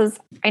 ounces,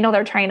 I know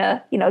they're trying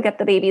to, get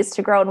the babies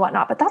to grow and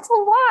whatnot, but that's a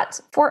lot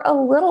for a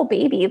little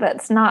baby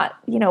that's not,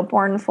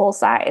 born full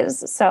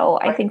size. So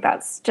I think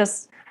that's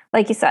just,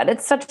 like you said,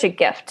 it's such a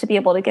gift to be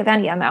able to give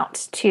any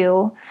amount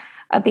to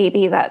a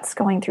baby that's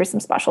going through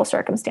some special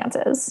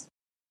circumstances.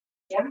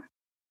 Yeah.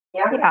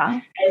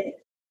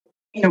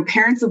 And,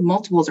 parents of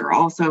multiples are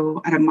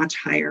also at a much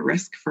higher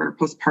risk for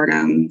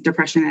postpartum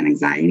depression and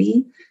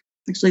anxiety.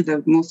 Actually,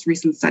 the most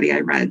recent study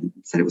I read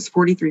said it was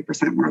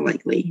 43% more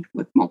likely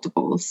with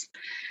multiples.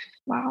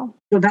 Wow.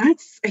 So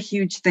that's a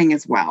huge thing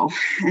as well,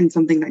 and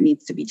something that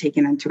needs to be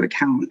taken into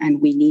account. And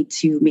we need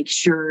to make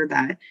sure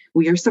that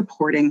we are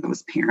supporting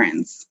those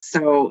parents.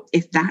 So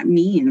if that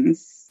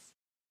means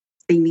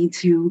they need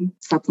to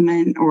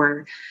supplement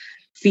or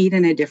feed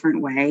in a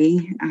different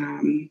way,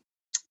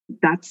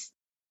 that's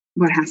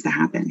what has to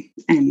happen.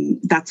 And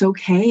that's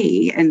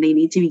okay. And they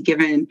need to be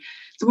given,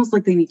 it's almost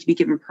like they need to be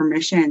given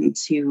permission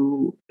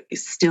to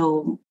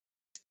still,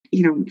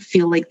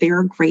 feel like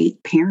they're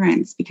great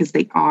parents, because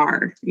they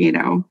are,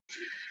 So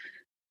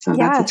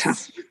yes.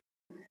 That's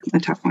a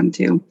tough one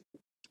too.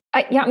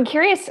 I'm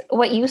curious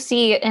what you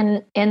see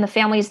in the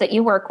families that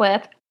you work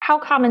with. How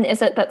common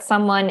is it that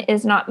someone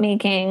is not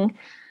making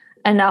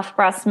enough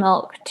breast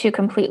milk to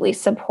completely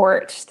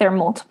support their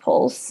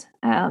multiples?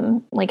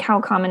 Like, how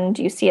common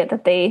do you see it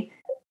that they,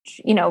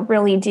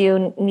 really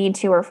do need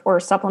to, or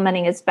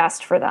supplementing is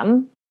best for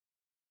them?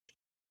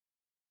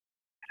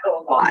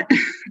 A lot,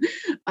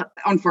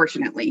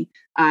 unfortunately.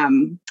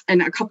 And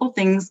a couple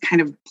things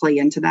kind of play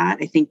into that.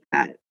 I think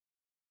that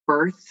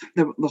birth,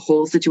 the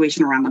whole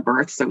situation around the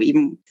birth, so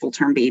even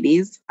full-term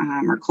babies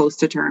or close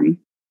to term,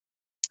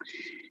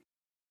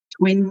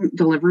 twin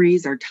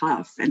deliveries are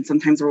tough. And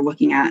sometimes we're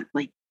looking at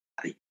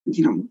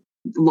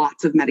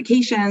lots of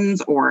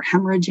medications or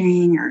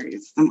hemorrhaging or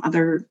some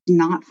other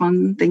not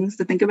fun things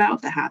to think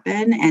about that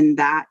happen. And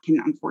that can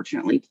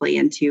unfortunately play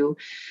into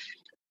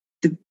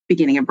the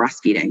beginning of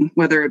breastfeeding,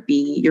 whether it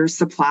be your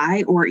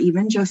supply or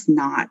even just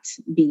not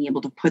being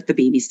able to put the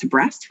babies to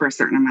breast for a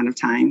certain amount of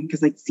time.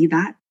 Because I see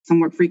that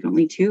somewhat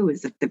frequently too,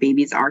 is if the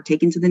babies are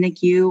taken to the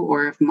NICU,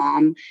 or if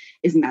mom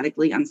is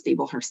medically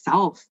unstable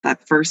herself,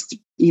 that first,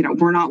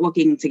 we're not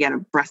looking to get a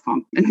breast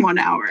pump in 1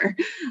 hour.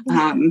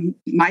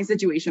 My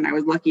situation, I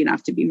was lucky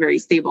enough to be very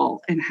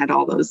stable and had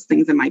all those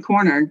things in my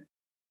corner,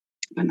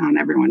 but not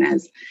everyone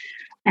is.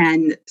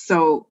 And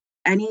so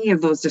any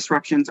of those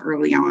disruptions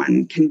early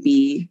on can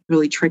be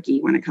really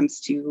tricky when it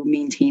comes to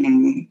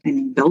maintaining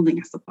and building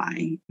a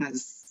supply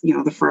as,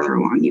 the further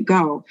along you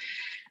go.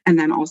 And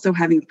then also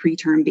having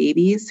preterm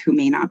babies who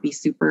may not be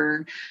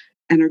super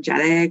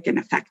energetic and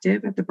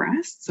effective at the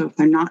breast. So if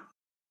they're not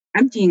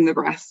emptying the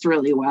breast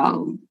really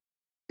well,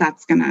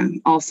 that's going to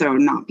also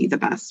not be the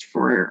best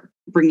for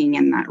bringing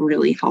in that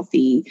really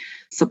healthy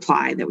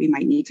supply that we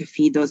might need to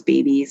feed those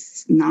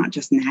babies, not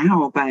just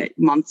now, but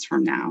months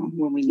from now,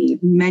 when we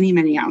need many,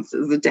 many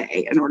ounces a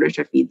day in order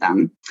to feed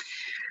them.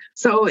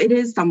 So it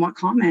is somewhat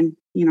common,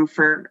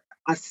 for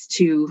us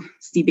to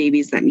see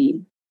babies that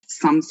need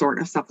some sort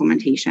of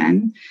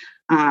supplementation.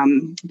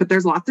 But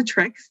there's lots of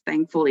tricks,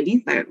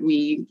 thankfully, that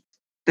we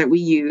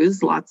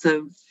use, lots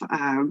of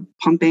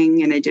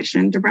pumping in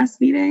addition to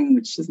breastfeeding,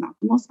 which is not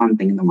the most fun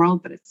thing in the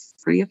world, but it's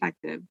pretty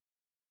effective.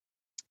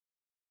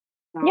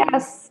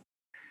 Yes.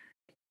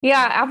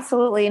 Yeah,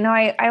 absolutely. No,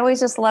 I always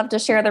just love to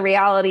share the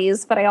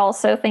realities, but I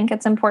also think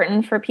it's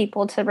important for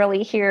people to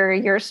really hear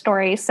your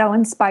story. So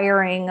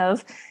inspiring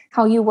of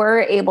how you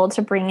were able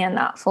to bring in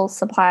that full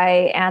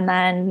supply, and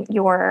then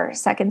your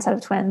second set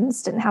of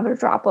twins didn't have a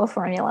drop-off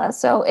formula.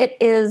 So it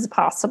is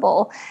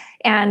possible.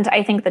 And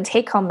I think the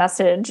take-home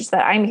message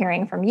that I'm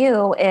hearing from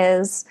you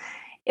is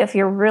if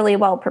you're really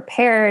well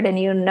prepared and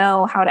you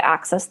know how to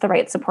access the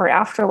right support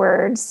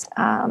afterwards,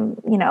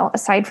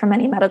 aside from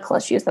any medical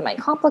issues that might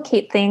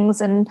complicate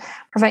things and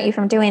prevent you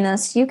from doing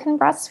this, you can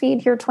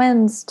breastfeed your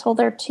twins till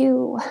they're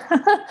 2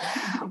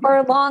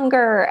 or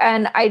longer.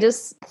 And I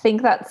just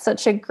think that's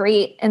such a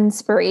great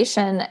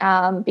inspiration,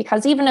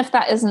 because even if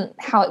that isn't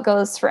how it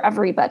goes for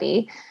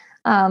everybody,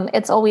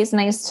 it's always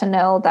nice to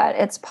know that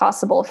it's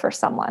possible for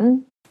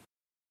someone.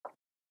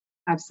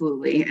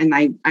 Absolutely. And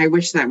I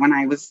wish that when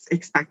I was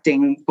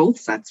expecting both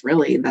sets,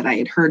 really, that I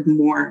had heard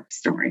more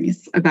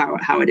stories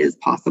about how it is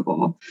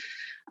possible.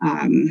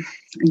 And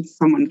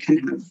someone can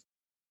have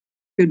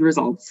good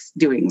results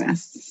doing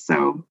this.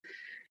 So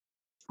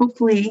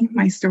hopefully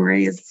my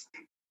story is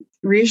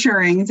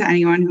reassuring to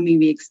anyone who may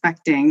be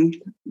expecting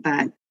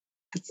that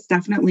it's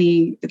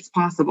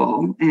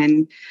possible.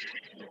 And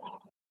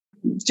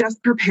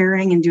just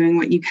preparing and doing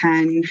what you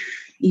can,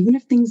 even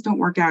if things don't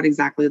work out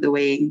exactly the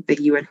way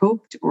that you had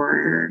hoped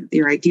or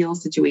your ideal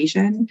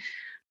situation,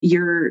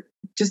 you're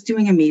just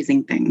doing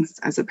amazing things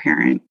as a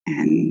parent,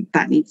 and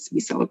that needs to be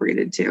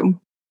celebrated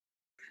too.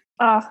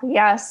 Oh,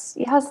 yes.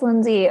 Yes,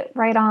 Lindsay,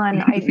 right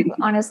on. I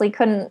honestly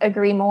couldn't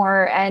agree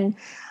more. And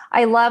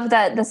I love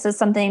that this is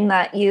something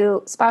that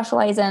you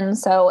specialize in.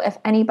 So if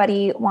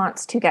anybody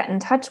wants to get in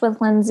touch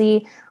with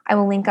Lindsay, I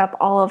will link up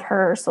all of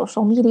her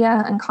social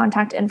media and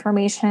contact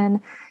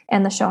information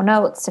in the show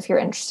notes if you're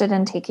interested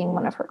in taking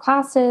one of her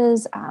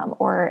classes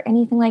or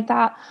anything like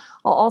that.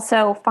 I'll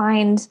also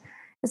find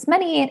as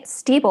many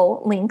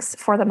stable links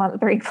for the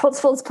Mothering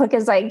Principles book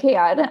as I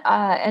can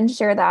and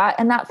share that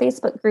and that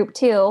Facebook group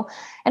too,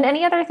 and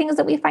any other things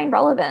that we find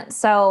relevant.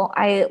 So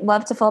I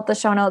love to fill up the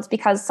show notes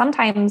because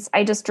sometimes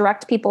I just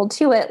direct people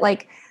to it.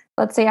 Like,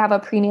 let's say I have a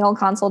prenatal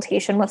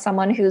consultation with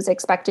someone who's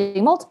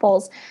expecting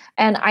multiples,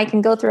 and I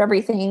can go through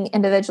everything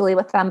individually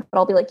with them, but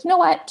I'll be like, you know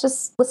what,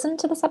 just listen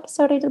to this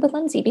episode I did with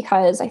Lindsay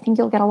because I think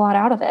you'll get a lot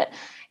out of it.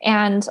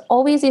 And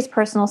always these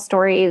personal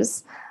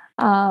stories,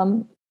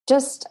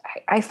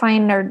 I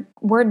find are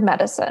word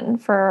medicine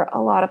for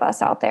a lot of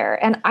us out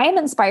there. And I am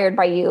inspired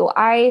by you.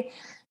 I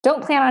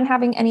don't plan on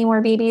having any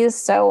more babies,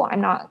 so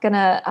I'm not going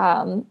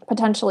to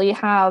potentially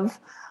have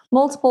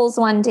multiples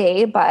one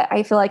day, but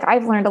I feel like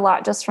I've learned a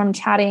lot just from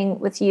chatting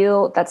with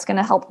you that's going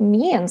to help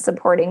me in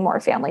supporting more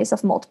families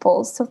of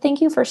multiples. So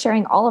thank you for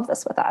sharing all of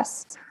this with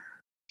us.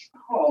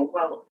 Oh,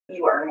 well,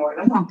 you are more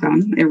than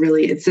welcome.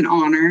 It's an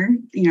honor.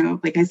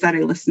 Like I said,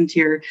 I listen to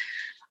your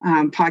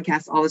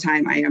podcast all the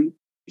time. I am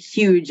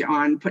huge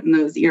on putting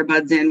those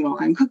earbuds in while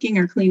I'm cooking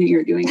or cleaning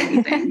or doing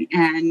anything.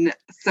 And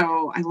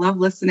so I love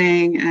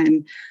listening.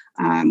 And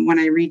when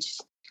I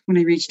reached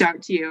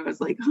out to you, I was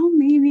like, oh,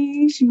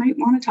 maybe she might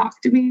want to talk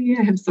to me.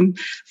 I have some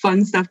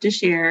fun stuff to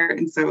share.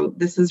 And so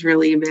this has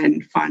really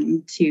been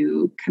fun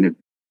to kind of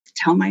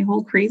tell my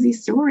whole crazy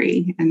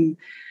story. And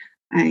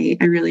I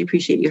really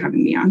appreciate you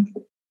having me on.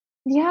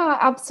 Yeah,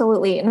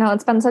 absolutely. No,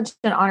 it's been such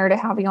an honor to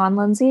have you on,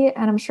 Lindsay,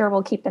 and I'm sure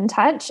we'll keep in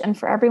touch. And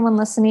for everyone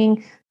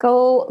listening,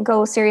 go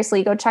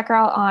check her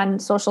out on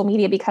social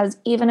media, because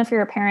even if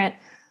you're a parent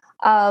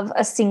of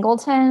a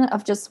singleton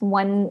of just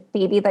one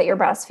baby that you're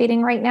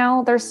breastfeeding right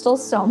now, there's still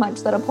so much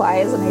that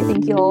applies. And I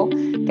think you'll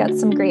get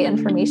some great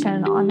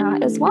information on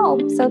that as well.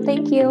 So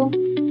thank you.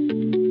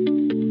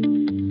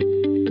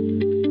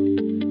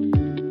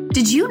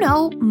 Did you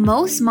know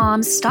most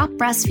moms stop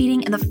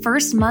breastfeeding in the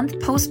first month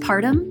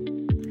postpartum?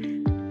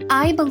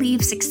 I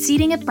believe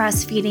succeeding at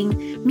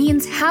breastfeeding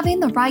means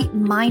having the right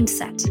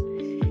mindset.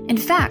 In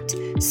fact,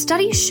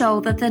 studies show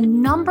that the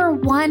number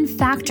one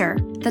factor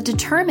that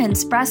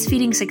determines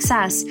breastfeeding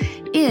success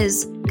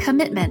is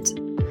commitment,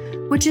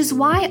 which is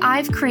why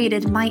I've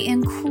created my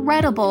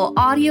incredible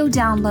audio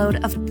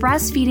download of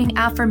breastfeeding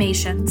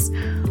affirmations,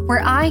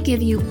 where I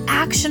give you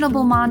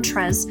actionable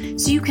mantras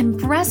so you can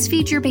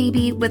breastfeed your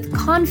baby with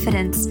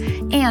confidence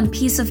and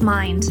peace of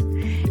mind.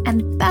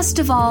 And best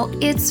of all,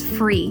 it's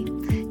free.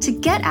 To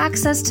get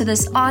access to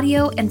this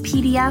audio and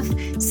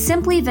PDF,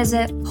 simply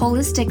visit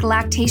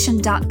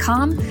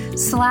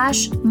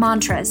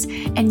holisticlactation.com/mantras,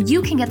 and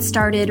you can get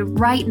started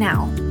right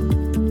now.